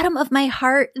the bottom of my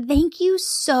heart, thank you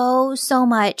so, so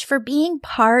much for being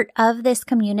part of this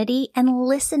community and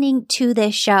listening to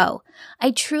this show. I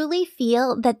truly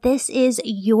feel that this is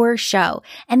your show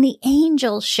and the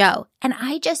Angels show, and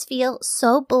I just feel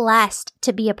so blessed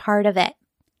to be a part of it.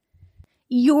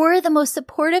 You're the most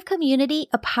supportive community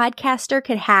a podcaster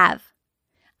could have.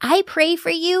 I pray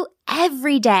for you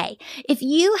every day. If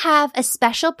you have a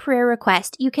special prayer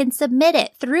request, you can submit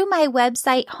it through my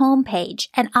website homepage,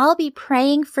 and I'll be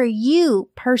praying for you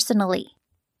personally.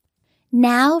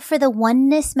 Now for the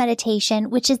oneness meditation,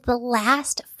 which is the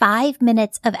last 5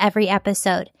 minutes of every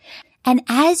episode. And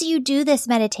as you do this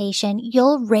meditation,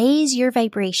 you'll raise your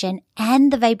vibration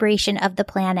and the vibration of the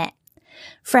planet.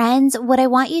 Friends, what I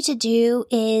want you to do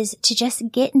is to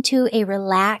just get into a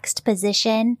relaxed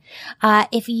position.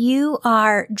 If you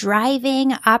are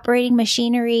driving, operating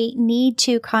machinery, need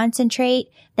to concentrate,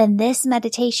 then this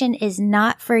meditation is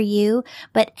not for you.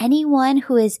 But anyone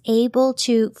who is able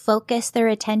to focus their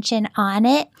attention on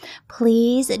it,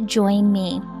 please join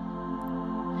me.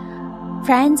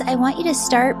 Friends, I want you to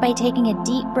start by taking a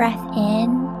deep breath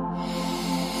in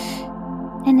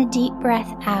and a deep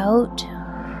breath out.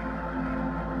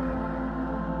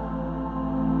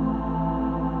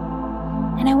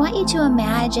 And I want you to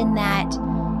imagine that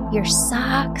your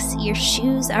socks, your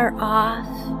shoes are off,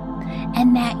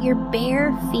 and that your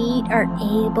bare feet are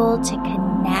able to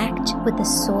connect with the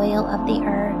soil of the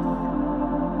earth.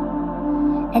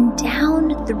 And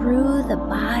down through the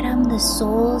bottom, the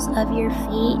soles of your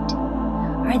feet,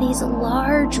 are these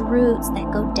large roots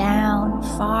that go down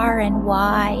far and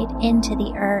wide into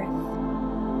the earth.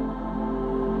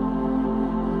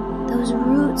 Those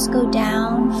roots go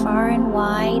down far and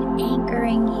wide,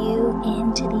 anchoring you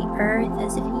into the earth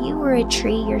as if you were a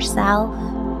tree yourself.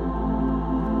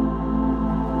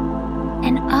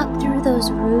 And up through those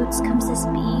roots comes this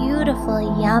beautiful,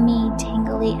 yummy,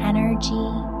 tingly energy.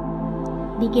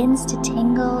 Begins to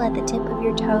tingle at the tip of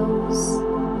your toes.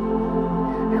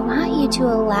 I want you to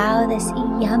allow this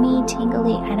yummy,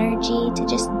 tingly energy to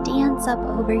just dance up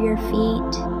over your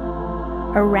feet,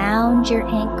 around your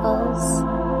ankles.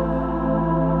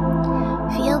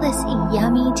 Feel this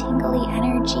yummy, tingly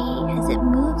energy as it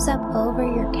moves up over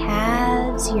your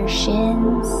calves, your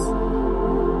shins,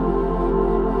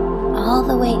 all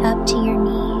the way up to your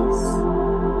knees.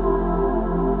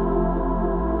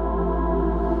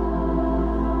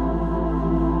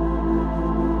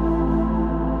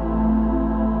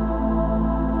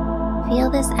 Feel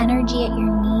this energy at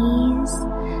your knees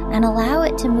and allow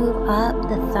it to move up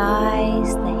the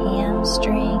thighs, the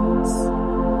hamstrings,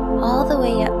 all the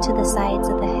way up to the sides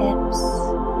of the hips.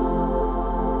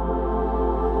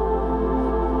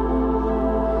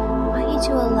 I want you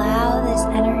to allow this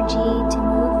energy to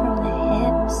move from the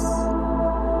hips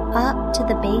up to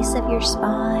the base of your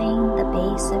spine, the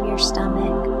base of your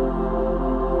stomach.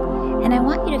 And I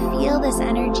want you to feel this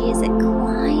energy as it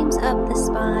climbs up the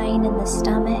spine and the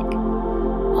stomach,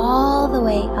 all the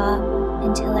way up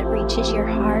until it reaches your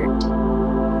heart.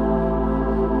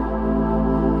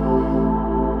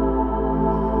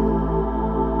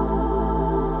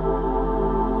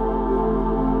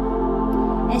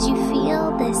 As you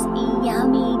feel this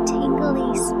yummy,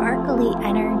 tingly, sparkly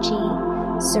energy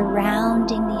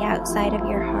surrounding the outside of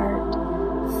your heart,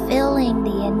 filling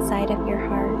the inside of your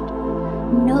heart,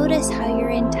 notice how your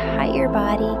entire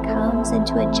body comes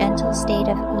into a gentle state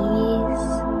of ease.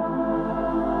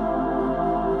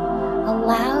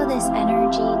 Allow this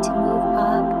energy to move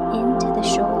up into the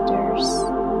shoulders,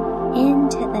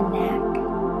 into the neck.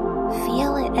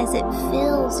 Feel it as it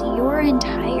fills your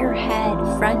entire head,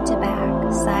 front to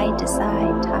back, side to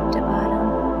side, top to bottom.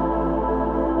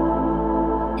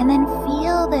 And then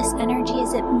feel this energy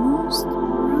as it moves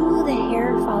through the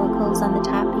hair follicles on the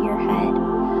top of your head,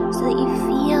 so that you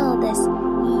feel this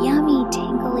yummy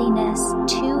tingliness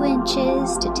 2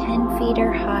 inches to 10 feet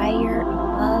or higher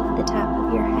above the top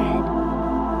of your head.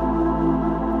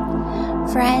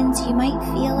 Friends, you might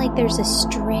feel like there's a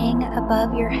string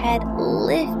above your head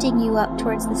lifting you up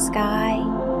towards the sky.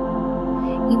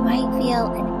 You might feel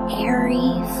an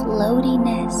airy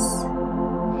floatiness.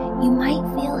 You might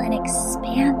feel an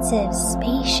expansive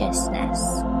spaciousness.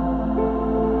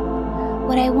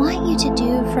 What I want you to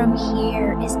do from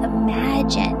here is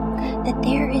imagine that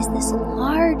there is this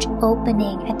large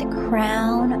opening at the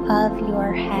crown of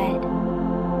your head.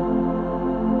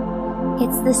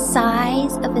 It's the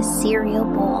size of a cereal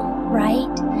bowl,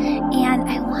 right? And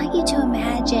I want you to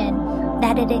imagine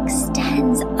that it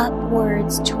extends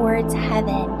upwards towards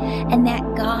heaven and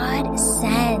that God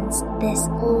sends this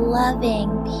loving,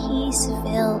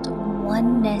 peace-filled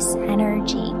oneness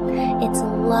energy It's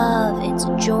love, it's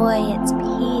joy, it's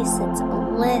peace, it's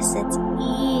bliss, it's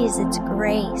ease, it's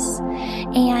grace.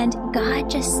 And God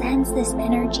just sends this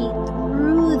energy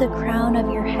through the crown of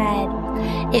your head.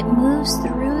 It moves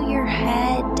through your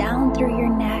head, down through your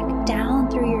neck, down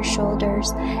through your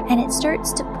shoulders, and it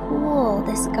starts to pool.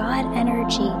 This God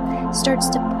energy starts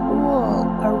to pool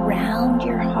around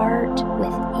your heart,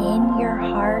 within your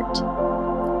heart.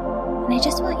 And I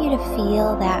just want you to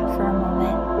feel that for a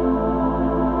moment.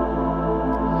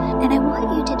 And I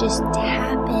want you to just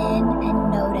tap in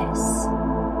and notice.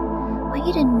 I want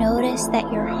you to notice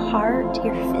that your heart,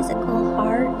 your physical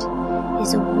heart,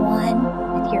 is one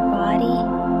with your body.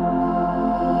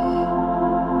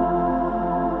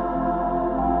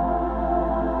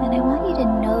 And I want you to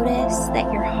notice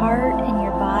that your heart and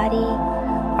your body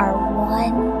are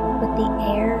one with the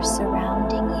air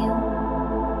surrounding you.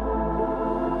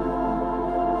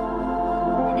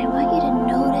 And I want you to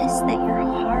notice that your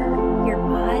heart, your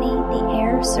body, the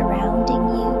air surrounding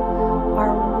you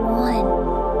are one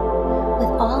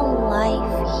with all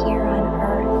life here on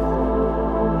earth.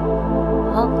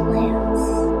 All plants,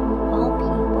 all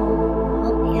people,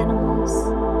 all animals,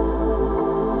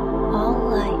 all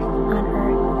life on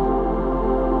earth.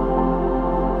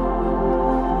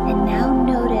 And now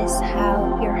notice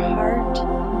how your heart,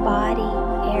 body,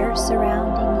 air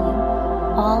surrounding you,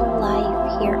 all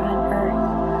life here on earth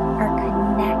are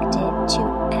connected to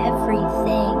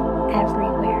everything,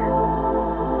 everywhere.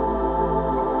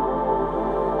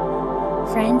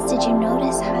 Friends, did you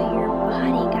notice how your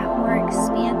body got more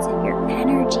expansive, your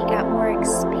energy got more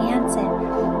expansive,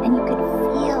 and you could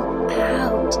feel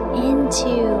out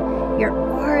into your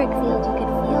auric field, you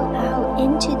could feel out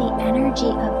into the energy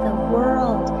of the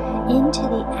world, into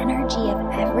the energy of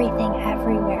everything,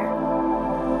 everywhere.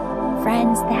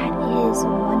 Friends, that is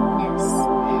oneness,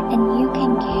 and you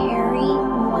can carry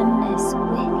oneness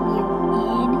with you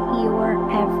in your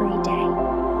everyday.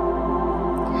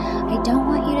 I don't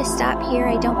want you to stop here.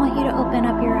 I don't want you to open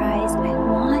up your eyes. I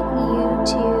want you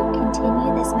to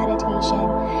continue this meditation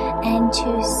and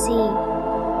to see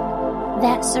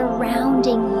that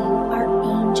surrounding you are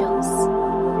angels.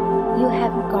 You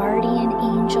have guardian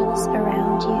angels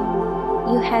around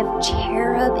you. You have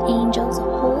cherub angels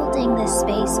holding this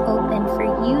space open for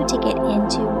you to get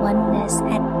into oneness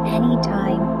at any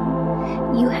time.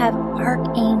 You have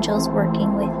archangels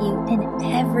working with you in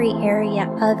every area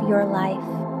of your life.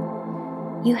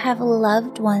 You have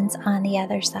loved ones on the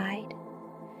other side.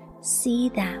 See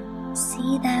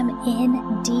them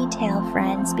in detail,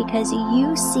 friends, because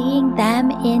you seeing them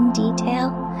in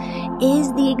detail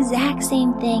is the exact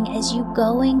same thing as you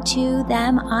going to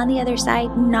them on the other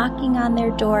side, knocking on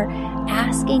their door,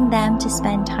 asking them to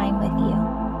spend time with you.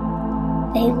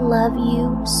 They love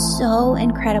you so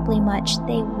incredibly much.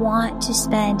 They want to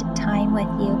spend time with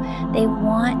you. They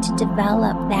want to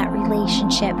develop that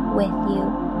relationship with you.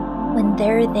 When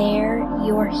they're there,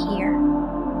 you're here.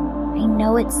 I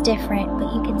know it's different,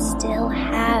 but you can still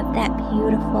have that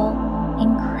beautiful,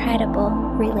 incredible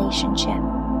relationship.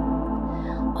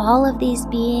 All of these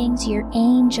beings, your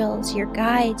angels, your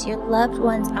guides, your loved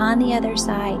ones on the other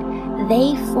side,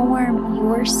 they form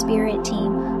your spirit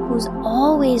team who's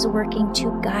always working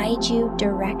to guide you,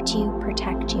 direct you,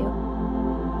 protect you.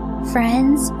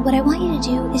 Friends, what I want you to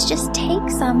do is just take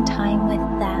some time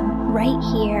with them right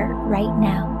here, right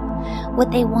now. What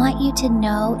they want you to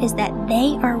know is that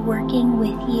they are working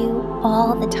with you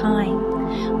all the time.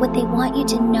 What they want you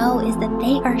to know is that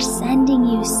they are sending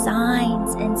you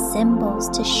signs and symbols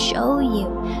to show you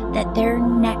that they're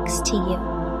next to you.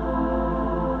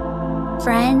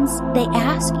 Friends, they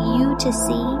ask you to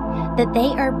see that they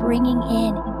are bringing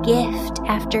in gift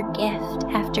after gift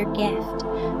after gift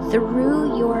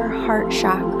through your heart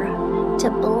chakra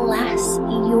to bless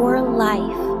your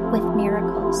life with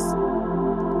miracles.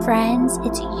 Friends,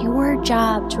 it's your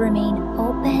job to remain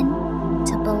open,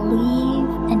 to believe,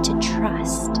 and to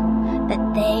trust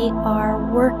that they are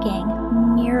working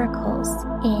miracles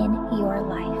in your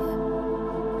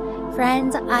life.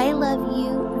 Friends, I love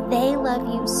you. They love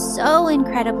you so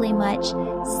incredibly much.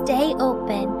 Stay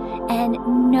open and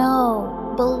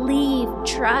know, believe,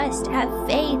 trust, have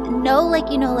faith, know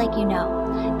like you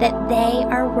know that they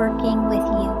are working with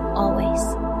you always.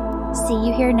 See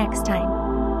you here next time.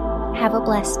 Have a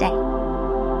blessed day.